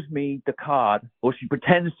shows me the card, or she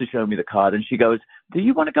pretends to show me the card, and she goes, "Do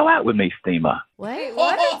you want to go out with me, Steamer?" What?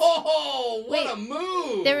 Oh, what a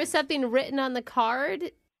move. There was something written on the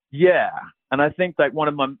card? Yeah. And I think like one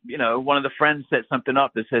of the friends set something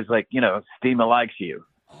up that says like, Steamer likes you.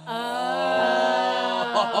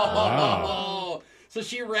 Oh. So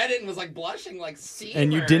she read it and was like blushing like Steamer.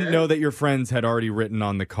 And you didn't know that your friends had already written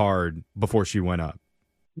on the card before she went up?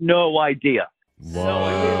 No idea.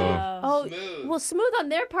 Whoa. Oh, well, smooth on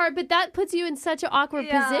their part, but that puts you in such an awkward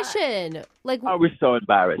position. Like, I was so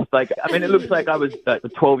embarrassed. Like, I mean, it looks like I was at the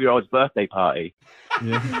 12-year-old's birthday party.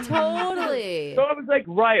 Totally. So I was like,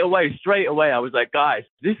 straight away, I was like, guys,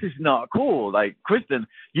 this is not cool. Like, Kristen,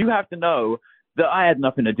 you have to know that I had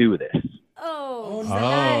nothing to do with this. Oh,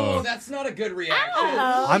 no, that's not a good reaction.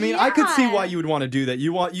 I mean, I could see why you would want to do that.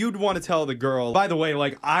 You'd want to tell the girl, by the way,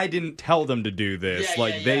 like, I didn't tell them to do this.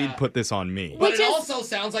 They put this on me. But it also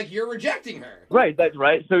sounds like you're rejecting her. Right, that's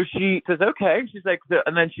right. So she says, okay. She's like,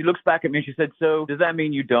 and then she looks back at me and she said, so does that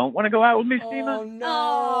mean you don't want to go out with me, Steamer? Oh,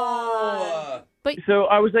 no. So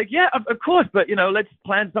I was like, yeah, of course, but, let's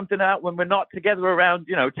plan something out when we're not together around,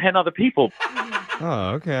 10 other people.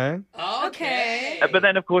 Oh, okay. Okay. But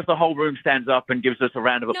then, of course, the whole room stands up and gives us a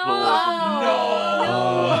round of applause.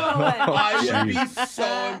 No. I should be so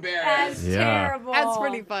embarrassed. That's terrible. That's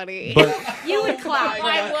pretty funny. But you would clap.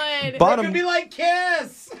 I would. Bottom- It could be like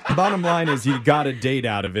Kiss. bottom line is you got a date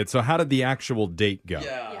out of it. So how did the actual date go?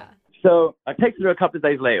 Yeah. So I texted her a couple of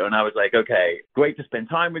days later, and I was like, okay, great to spend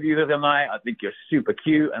time with you the other night. I think you're super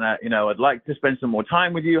cute, and I'd like to spend some more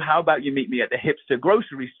time with you. How about you meet me at the hipster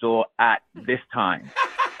grocery store at this time?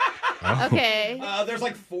 Okay. There's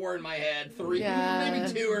like 4 in my head, 3, Yeah.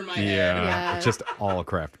 maybe 2 in my head. Yeah. It's just all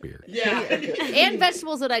craft beer. Yeah. And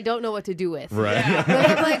vegetables that I don't know what to do with. Right.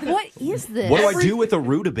 I'm like, what is this? What do I do with a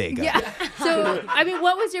rutabaga? Yeah. So, I mean,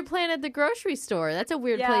 what was your plan at the grocery store? That's a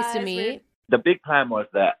weird place to it's meet. weird. The big plan was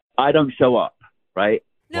that I don't show up, right?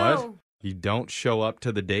 What? You don't show up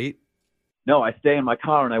to the date? No, I stay in my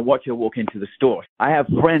car and I watch her walk into the store. I have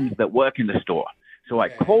friends that work in the store. So I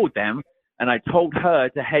called them and I told her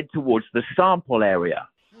to head towards the sample area.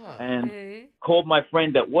 And called my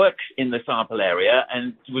friend that works in the sample area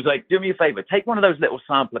and was like, do me a favor, take one of those little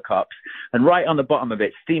sampler cups and write on the bottom of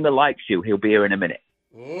it, Steamer likes you, he'll be here in a minute.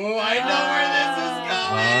 Oh, I know where this is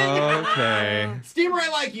going. Okay. Steamer, I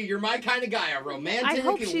like you. You're my kind of guy. A romantic.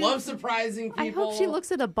 You love surprising people. I hope she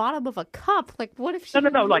looks at the bottom of a cup. Like, what if she...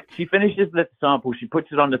 No. Like, she finishes the sample, she puts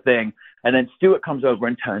it on the thing, and then Stuart comes over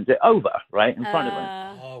and turns it over, right, in front of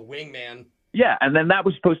him. Oh, wingman. Yeah, and then that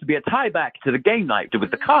was supposed to be a tie back to the game night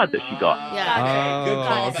with the card that she got. Yeah. Good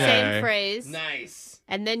call. Same phrase. Nice.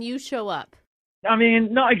 And then you show up. I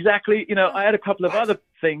mean, not exactly. I had a couple of other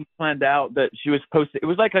things planned out that she was supposed to. It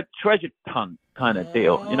was like a treasure hunt kind of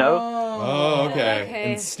deal, Oh,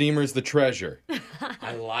 okay. And Steamer's the treasure.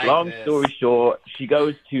 I like Long story short, she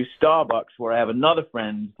goes to Starbucks where I have another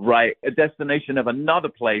friend write a destination of another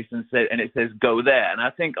place and it says go there. And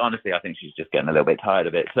honestly, I think she's just getting a little bit tired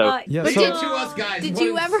of it. So, Did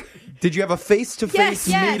you ever? Did you have a face-to-face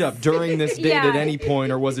Yes. meetup during this date at any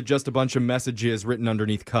point, or was it just a bunch of messages written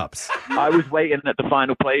underneath cups? I was waiting at the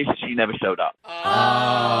final place. She never showed up.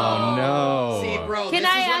 Oh, no. See, bro, Can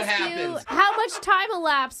this I is what ask happens. you, how much time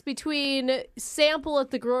elapsed between sample at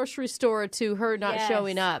the grocery store to her not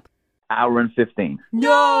showing up? Hour and 15.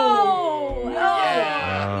 No!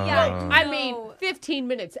 Yeah. I mean, 15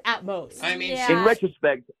 minutes at most. I mean, In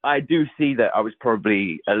retrospect, I do see that I was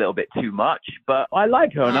probably a little bit too much, but I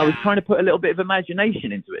like her, and I was trying to put a little bit of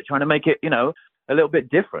imagination into it, trying to make it, a little bit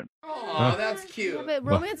different. Oh, that's cute. Yeah, but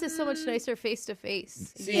romance is so much nicer face to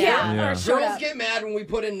face. See, girls get mad when we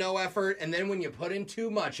put in no effort, and then when you put in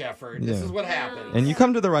too much effort, this Yeah. is what happens. And you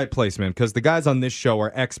come to the right place, man, because the guys on this show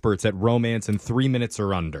are experts at romance in 3 minutes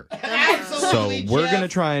or under. Absolutely, So we're Jeff. going to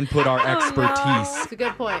try and put our expertise That's a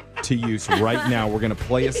good point. to use right now. We're going to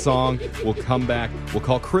play a song. We'll come back. We'll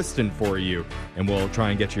call Kristen for you, and we'll try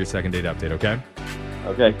and get you your second date update, okay?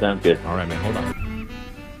 Okay, sounds good. All right, man. Hold on.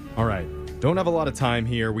 All right. Don't have a lot of time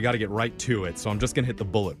here. We got to get right to it, so I'm just going to hit the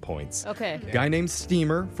bullet points. Okay. Guy named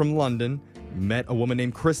Steamer from London met a woman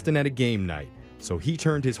named Kristen at a game night. So he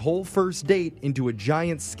turned his whole first date into a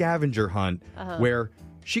giant scavenger hunt where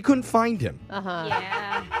she couldn't find him.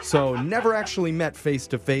 Yeah. So never actually met face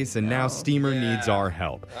to face, and now Steamer needs our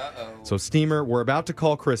help. So Steamer, we're about to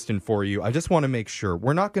call Kristen for you. I just want to make sure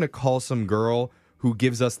we're not going to call some girl who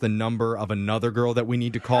gives us the number of another girl that we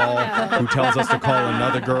need to call, who tells us to call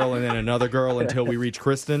another girl and then another girl until we reach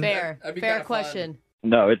Kristen. Fair question.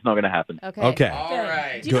 No, it's not going to happen. Okay. All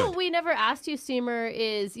right. Do you know what we never asked you, Steamer,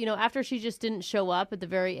 is, after she just didn't show up at the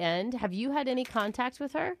very end, have you had any contact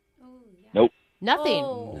with her? Nope. Nothing.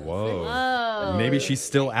 Whoa. Oh. Maybe she's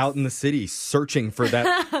still out in the city searching for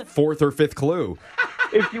that fourth or fifth clue.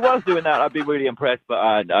 If she was doing that, I'd be really impressed, but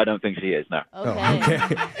I don't think she is, no. Okay.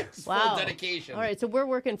 Full dedication. All right, so we're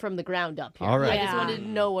working from the ground up here. All right. I just wanted to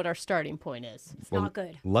know what our starting point is. It's not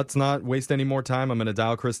good. Let's not waste any more time. I'm going to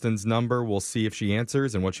dial Kristen's number. We'll see if she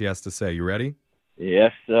answers and what she has to say. You ready?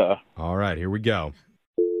 Yes, sir. All right, here we go.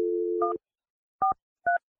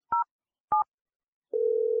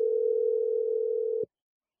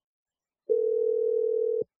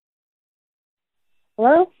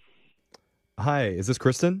 Hello? Hi, is this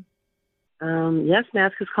Kristen? Yes, may I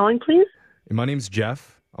ask who's calling, please? My name's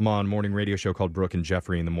Jeff. I'm on a morning radio show called Brooke and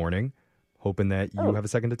Jeffrey in the Morning. Hoping that you have a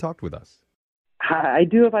second to talk with us. I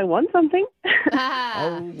do if I won something.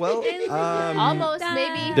 Oh, well, Almost,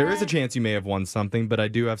 maybe. there is a chance you may have won something, but I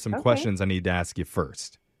do have some questions I need to ask you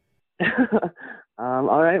first.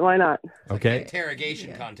 All right, why not? Okay.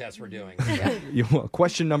 Interrogation contest we're doing.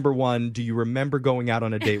 Question number 1, do you remember going out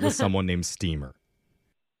on a date with someone named Steamer?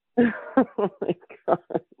 Oh my god.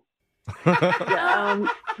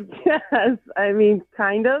 Yes, I mean,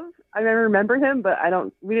 kind of. I remember him, but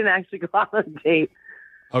we didn't actually go on a date.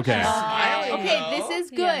 Okay. Okay, this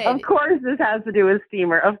is good. Of course, this has to do with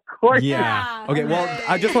Steamer. Of course. Yeah. Okay, well,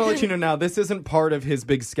 I just want to let you know now, this isn't part of his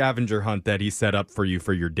big scavenger hunt that he set up for you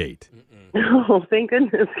for your date. Oh, thank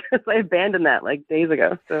goodness, because I abandoned that like days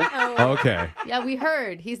ago. So. Okay. Yeah, we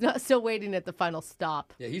heard. He's not still waiting at the final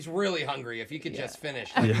stop. Yeah, he's really hungry. If you could just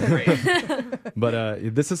finish, that'd be great.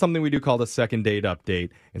 But this is something we do called a second date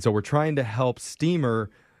update. And so we're trying to help Steamer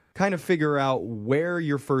kind of figure out where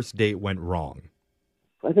your first date went wrong.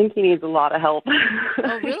 I think he needs a lot of help.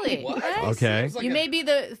 Oh, really? What? Okay. You may be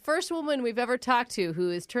the first woman we've ever talked to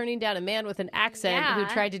who is turning down a man with an accent who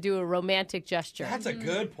tried to do a romantic gesture. That's a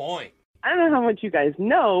good point. I don't know how much you guys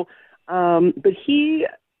know, but we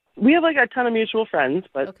have like a ton of mutual friends,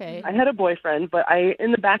 but I had a boyfriend, but I,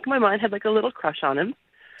 in the back of my mind, had like a little crush on him.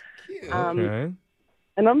 Cute. Okay.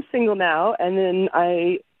 And I'm single now, and then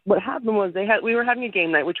what happened was we were having a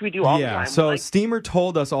game night, which we do all the time. So Steamer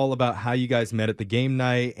told us all about how you guys met at the game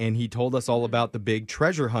night, and he told us all about the big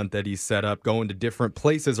treasure hunt that he set up, going to different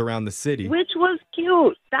places around the city. Which was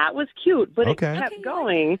cute. That was cute, but it kept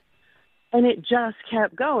going. And it just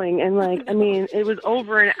kept going. And, like, I mean, it was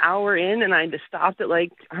over an hour in, and I just stopped at, like,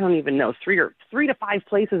 I don't even know, three to five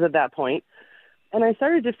places at that point. And I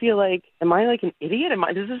started to feel like, am I, like, an idiot?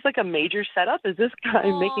 Is this, like, a major setup? Is this guy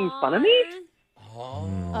making fun of me?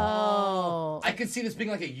 Oh. I could see this being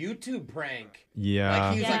like a YouTube prank. Yeah.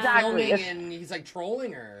 Like he's like filming and he's like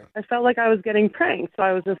trolling her. I felt like I was getting pranked. So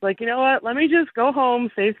I was just like, you know what? Let me just go home,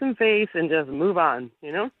 save some face, and just move on,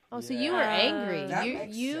 you know? Oh, so you were angry.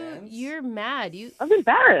 You're mad. I was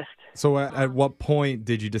embarrassed. So at what point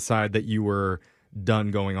did you decide that you were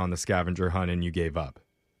done going on the scavenger hunt and you gave up?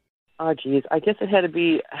 Oh, geez. I guess it had to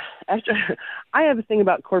be after. I have a thing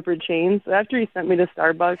about corporate chains. After he sent me to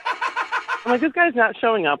Starbucks, I'm like, this guy's not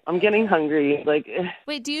showing up. I'm getting hungry. Like,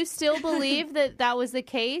 wait, do you still believe that was the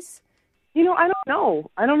case? You know, I don't know.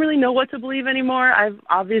 I don't really know what to believe anymore. I've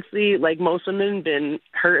obviously, like most women, been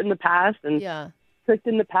hurt in the past and tricked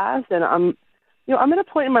in the past, and I'm at a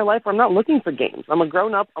point in my life where I'm not looking for games. I'm a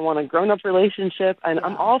grown up. I want a grown up relationship, and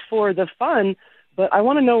I'm all for the fun, but I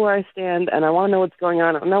want to know where I stand, and I want to know what's going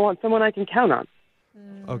on, and I want someone I can count on.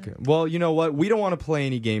 Okay. Well, you know what? We don't want to play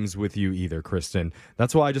any games with you either, Kristen.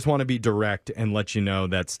 That's why I just want to be direct and let you know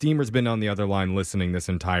that Steamer's been on the other line listening this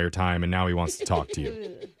entire time, and now he wants to talk to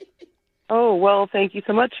you. Oh, well, thank you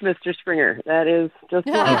so much, Mr. Springer. That is just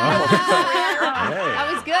wonderful. That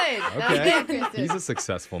was good. Okay. That was good, Kristen. He's a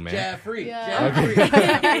successful man. Jeffrey.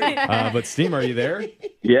 But Steamer, are you there?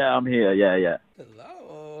 Yeah, I'm here. Yeah.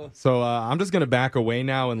 Hello. So I'm just going to back away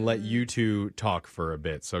now and let you two talk for a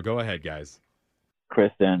bit. So go ahead, guys.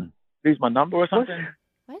 Kristen, lose my number or something?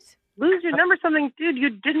 What? Lose your number something? Dude, you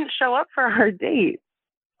didn't show up for our date.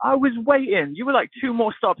 I was waiting. You were like 2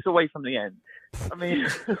 more stops away from the end. I mean,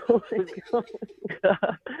 oh my God.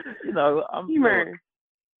 you know, Steamer.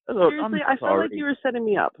 Seriously, I felt like you were setting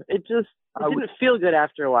me up. It didn't feel good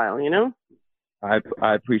after a while, you know?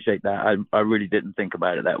 I appreciate that. I really didn't think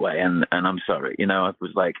about it that way, and I'm sorry. You know, it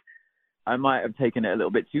was like I might have taken it a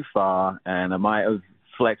little bit too far, and I might have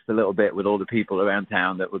flexed a little bit with all the people around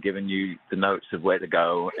town that were giving you the notes of where to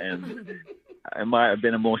go, and it might have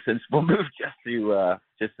been a more sensible move just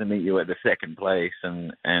to meet you at the second place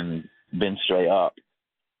and been straight up.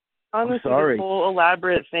 Honestly, I'm sorry. This whole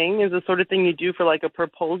elaborate thing is the sort of thing you do for like a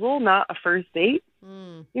proposal, not a first date.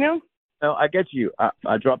 You know? No, I get you.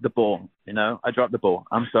 I dropped the ball. You know, I dropped the ball.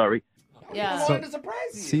 I'm sorry. Yeah. I wanted to surprise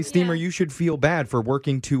you. See, Steamer, you should feel bad for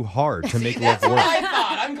working too hard to make love That's work. what I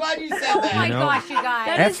thought. I'm glad you said that. Oh my gosh, you guys.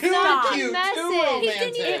 That is Too not cute, the too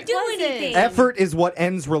message. He didn't even do anything. Effort is what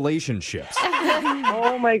ends relationships.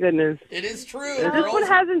 Oh my goodness. It is true. This Girls. one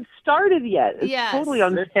hasn't started yet. It's Yes. totally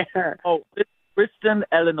unfair. Oh, Kristen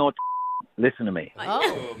Eleanor, listen to me.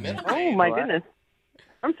 Oh, middle Oh name. my goodness.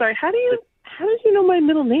 I'm sorry. How did you know my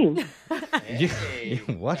middle name? Hey,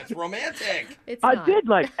 What? That's romantic. It's I not. did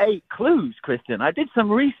like 8 clues, Kristen. I did some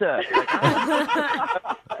research.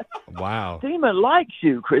 Wow. Steamer likes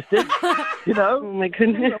you, Kristen. You Oh know, my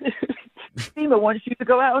goodness. Steamer wants you to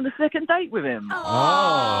go out on a second date with him. Oh,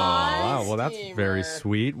 wow. Well, that's very Steamer.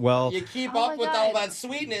 sweet. Well, You keep Oh up my with all God. that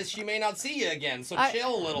sweetness, she may not see you again. So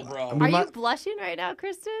chill, little bro. we Are might- you blushing right now,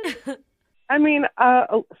 Kristen? I mean,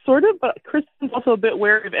 sort of, but Kristen's also a bit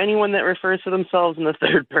wary of anyone that refers to themselves in the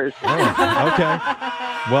third person. Oh, okay.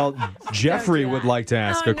 Well, Jeffrey would like to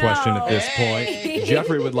ask a question at this point.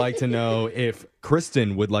 Jeffrey would like to know if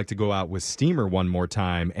Kristen would like to go out with Steamer one more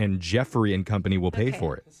time, and Jeffrey and company will pay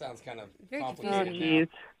for it. This sounds kind of Oh, complicated. geez.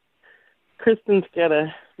 Kristen's got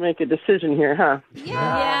to make a decision here, huh?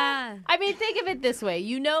 Yeah. I mean, think of it this way.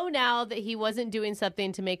 You know now that he wasn't doing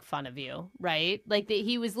something to make fun of you, right? Like that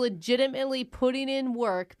he was legitimately putting in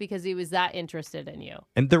work because he was that interested in you.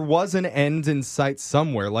 And there was an end in sight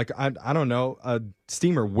somewhere. Like, I don't know,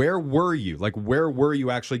 Steamer, where were you? Like, where were you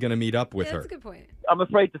actually going to meet up with her? That's a good point. I'm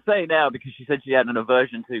afraid to say now because she said she had an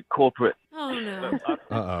aversion to corporate. Oh, no.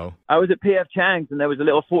 Uh-oh. I was at P.F. Chang's and there was a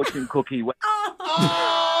little fortune cookie.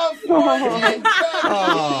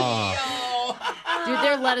 Dude,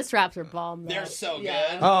 their lettuce wraps are bomb. They're so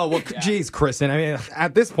good. Oh, well, geez, Kristen. I mean,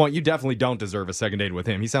 at this point, you definitely don't deserve a second date with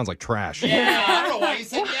him. He sounds like trash. Yeah, I don't know why you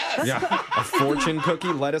said yes. Yeah, a fortune cookie,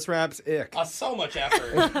 lettuce wraps, ick. So much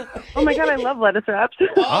effort. Oh my God, I love lettuce wraps.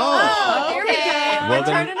 Oh, Here we go. well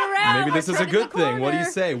then, Turning around. maybe this We're is a turning good the thing. What do you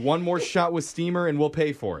corner. say? One more shot with Steamer and we'll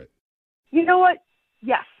pay for it. You know what?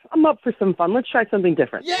 Yes, I'm up for some fun. Let's try something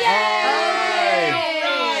different.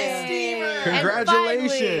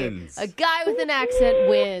 Congratulations. And finally, a guy with an accent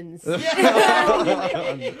wins.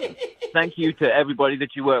 Thank you to everybody that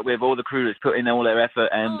you work with, all the crew that's put in all their effort.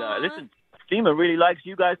 And listen, Steamer really likes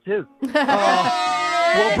you guys too.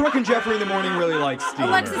 Well, Brooke and Jeffrey in the morning really like Steamer.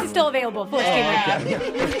 Alexis is still available for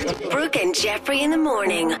Steamer. Brooke and Jeffrey in the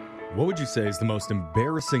morning. What would you say is the most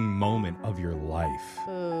embarrassing moment of your life?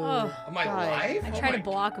 Oh, my life? I try to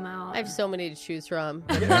block them out. I have so many to choose from.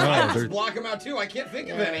 I there's- just block them out too. I can't think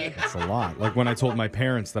of any. It's a lot. Like when I told my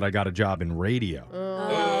parents that I got a job in radio.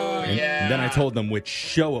 And then I told them which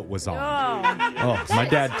show it was on. Oh, my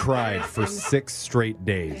dad cried for 6 straight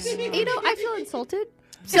days. You know, I feel insulted.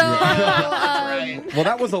 So, Well,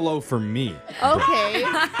 that was a low for me. okay.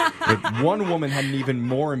 But one woman had an even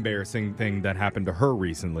more embarrassing thing that happened to her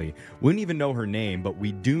recently. We didn't even know her name, but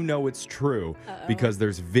we do know it's true because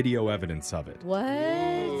there's video evidence of it. What?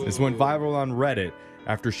 This went viral on Reddit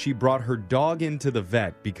after she brought her dog into the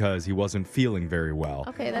vet because he wasn't feeling very well.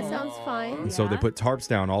 Okay, that sounds fine. And so they put tarps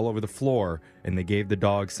down all over the floor and they gave the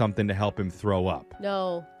dog something to help him throw up.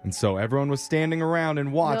 No. And so everyone was standing around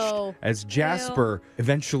and watched No. as Jasper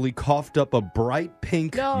eventually coughed up a bright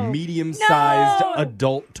pink, No. medium-sized No.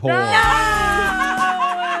 adult toy.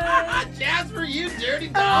 Jasper, you dirty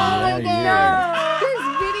dog. Yeah, yeah. This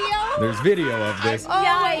video? There's video of this. Oh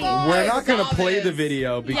my God. We're not going to play the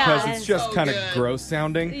video because Yeah. it's just So kind of good. gross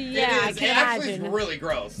sounding. Yeah, I It is. can It actually is imagine. really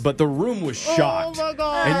gross. But the room was shocked. Oh my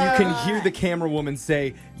God. And you can hear the camera woman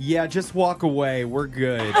say, "Yeah, just walk away. We're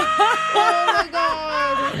good." Oh my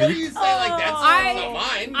God. What do you say like that's not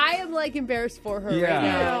mine? I am like embarrassed for her right Yeah.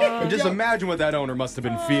 now. And just imagine what that owner must have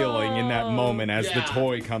been feeling in that moment as the Yeah.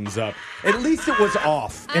 toy comes up. At least it was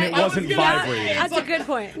off and it I was wasn't gonna vibrating. say, That's a good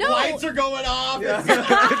point. No. Lights are going off.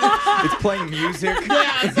 It's playing music.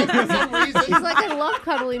 Yeah, so for some reason. He's like, I love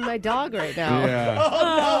cuddling my dog right now. Yeah.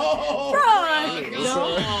 Oh, Brooke.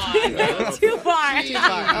 no. Too far. Too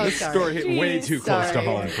far. Oh, This sorry. story hit way too close to Sorry.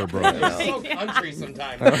 home for Brooke. So country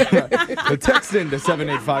sometimes. The text in to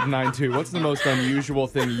 78592. What's the most unusual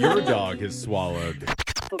thing your dog has swallowed?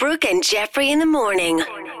 Brooke and Jeffrey in the morning.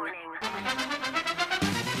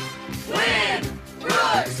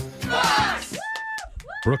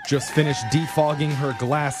 Brooke just finished defogging her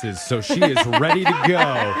glasses, so she is ready to go.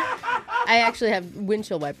 I actually have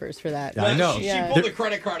windshield wipers for that. I know. She Yeah. pulled the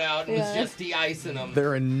credit card out and was Yeah. just de-icing them.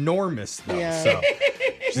 They're enormous, though. Yeah. So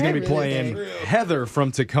she's going to be Really playing big. Heather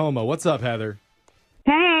from Tacoma. What's up, Heather?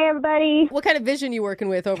 Hey, everybody. What kind of vision you working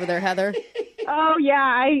with over there, Heather? Oh, yeah,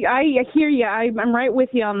 I hear you. I'm right with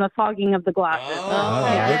you on the fogging of the glasses. Oh,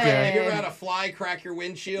 Okay. okay. Have you ever had a fly crack your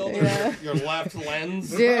windshield or your left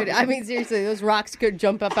lens? Dude, I mean, seriously, those rocks could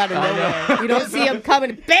jump up out of nowhere. You don't see them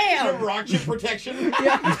coming. Bam! Rock chip protection?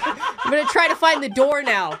 I'm going to try to find the door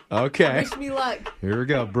now. Okay. Wish me luck. Here we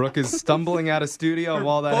go. Brooke is stumbling out of studio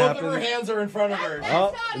while that Both of her happens. hands are in front of her.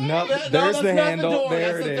 Oh, no, that's there's not the the handle. door.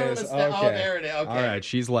 There That's it the is. thermostat. Okay. Oh, there it is. Okay. All right,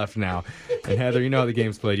 she's left now. And Heather, you know how the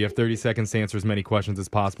game's played. You have 30 seconds to answer as many questions as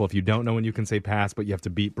possible. If you don't know when you can say pass, but you have to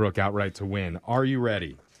beat Brooke outright to win. Are you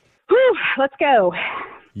ready? Whew, let's go.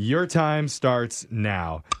 Your time starts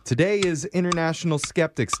now. Today is International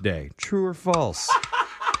Skeptics Day. True or false?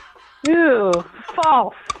 Ooh,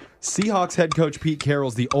 false. Seahawks head coach Pete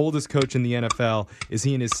Carroll's the oldest coach in the NFL. Is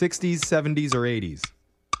he in his 60s, 70s, or 80s?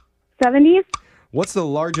 70s? What's the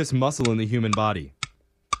largest muscle in the human body?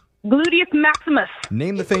 Gluteus maximus.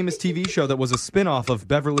 Name the famous TV show that was a spin-off of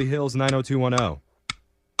Beverly Hills 90210.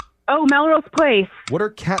 Oh, Melrose Place. What are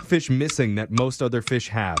catfish missing that most other fish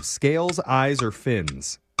have? Scales, eyes, or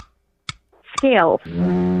fins? Scales.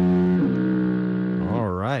 All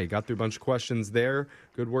right. Got through a bunch of questions there.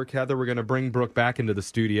 Good work, Heather. We're going to bring Brooke back into the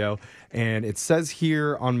studio. And it says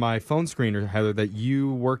here on my phone screener, Heather, that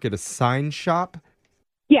you work at a sign shop.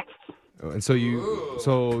 Yes. And so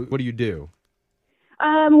so what do you do?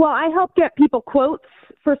 Well, I help get people quotes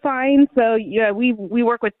for signs. So yeah, we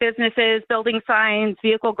work with businesses, building signs,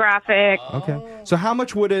 vehicle graphics. Okay. So how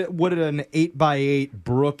much would an 8x8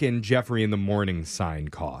 Brooke and Jeffrey in the morning sign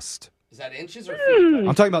cost? Is that inches or feet?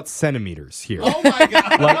 I'm talking about centimeters here. Oh my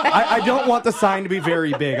God. Like, I don't want the sign to be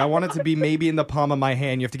very big. I want it to be maybe in the palm of my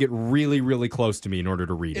hand. You have to get really, really close to me in order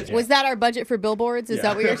to read it. Was that our budget for billboards? Is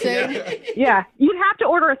that what you're saying? Yeah. You'd have to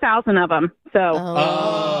order 1,000 of them. So.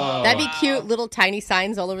 That'd be cute. Little tiny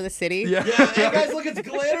signs all over the city. Yeah. Hey guys, look, it's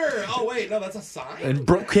glitter. Oh wait, no, that's a sign. And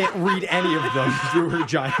Brooke can't read any of them through her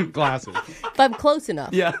giant glasses. If I'm close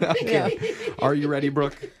enough. Yeah. Okay. Yeah. Are you ready,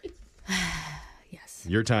 Brooke? Yes.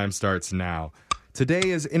 Your time starts now. Today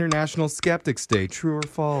is International Skeptics Day. True or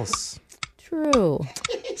false? True.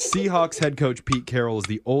 Seahawks head coach Pete Carroll is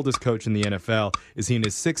the oldest coach in the NFL. Is he in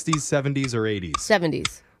his 60s, 70s, or 80s?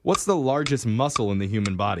 70s. What's the largest muscle in the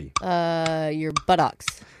human body? Your buttocks.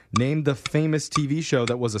 Name the famous TV show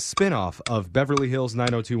that was a spin-off of Beverly Hills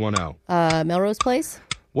 90210. Melrose Place.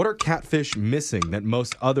 What are catfish missing that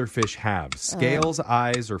most other fish have? Scales,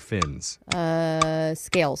 eyes, or fins?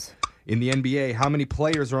 Scales. In the NBA, how many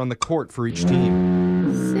players are on the court for each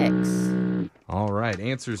team? 6. All right,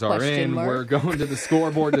 answers are Question in. mark. We're going to the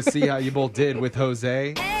scoreboard to see how you both did with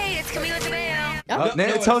Jose. Hey, it's Camila Cabello.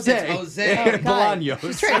 It's Jose. It's Jose. And Bolaños.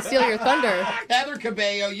 She's trying to steal your thunder. Heather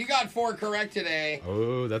Cabello, you got 4 correct today.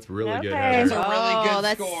 Oh, that's really good, That's Heather. a really good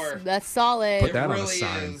that's, score. That's solid. Put that It on a really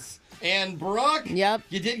sign. is. And Brooke, Yep.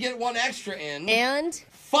 you did get 1 extra in. And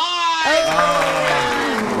 5!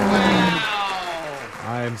 Wow!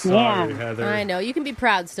 I'm sorry, Yeah. Heather. I know. You can be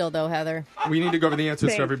proud still, though, Heather. We need to go over the answers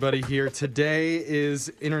Thanks. to everybody here. Today is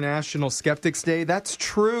International Skeptics Day. That's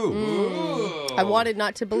true. I wanted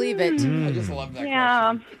not to believe it. I just love that.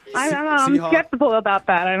 Yeah. I don't know. I'm Seahawks. skeptical about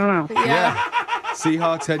that. I don't know. Yeah.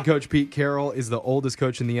 Seahawks head coach Pete Carroll is the oldest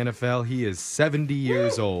coach in the NFL. He is 70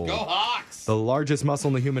 years old. Go Hawks! The largest muscle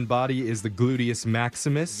in the human body is the gluteus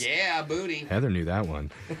maximus. Yeah, booty. Heather knew that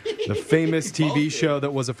one. The famous TV show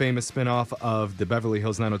that was a famous spinoff of the Beverly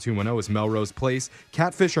Hills 90210 is Melrose Place.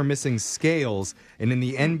 Catfish are missing scales, and in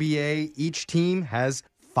the NBA, each team has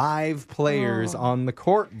 5 players on the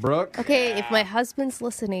court, Brooke. Okay, if my husband's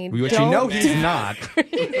listening, Which you know he's not.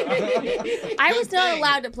 I was not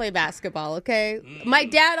allowed to play basketball, okay? My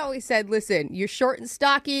dad always said, listen, you're short and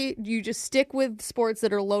stocky. You just stick with sports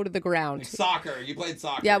that are low to the ground. Soccer. You played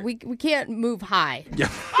soccer. Yeah, we can't move high. Yeah.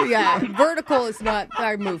 Yeah, vertical is not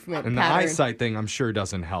our movement And the pattern. eyesight thing, I'm sure,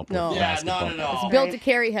 doesn't help No. with Yeah, basketball. not at all. It's built to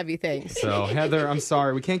carry heavy things. So, Heather, I'm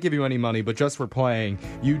sorry. We can't give you any money, but just for playing,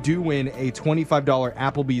 you do win a $25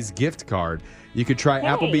 Applebee's gift card. You could try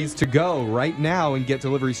Applebee's to go right now and get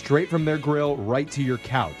delivery straight from their grill right to your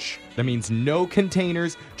couch. That means no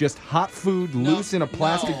containers, just hot food loose in a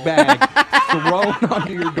plastic bag thrown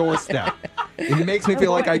onto your doorstep. It makes me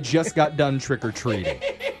feel like I just got done trick-or-treating.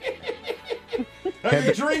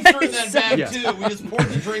 The drinks are in that bag, Yeah. too. We just poured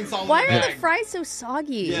the drinks all Why in the are bag. the fries so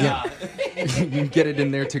soggy? Yeah. You can get it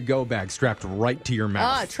in their to-go bag strapped right to your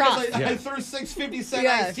mouth. Trough. I threw 6.50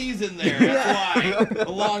 Yeah. iced teas in there. That's why.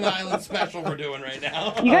 The Long Island special we're doing right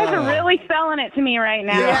now. You guys are really selling it to me right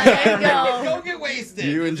now. There you go. Go get wasted.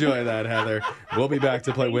 You enjoy that, Heather. We'll be back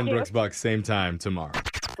to play Winbrook's Bucks same time tomorrow.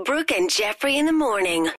 Brooke and Jeffrey in the morning.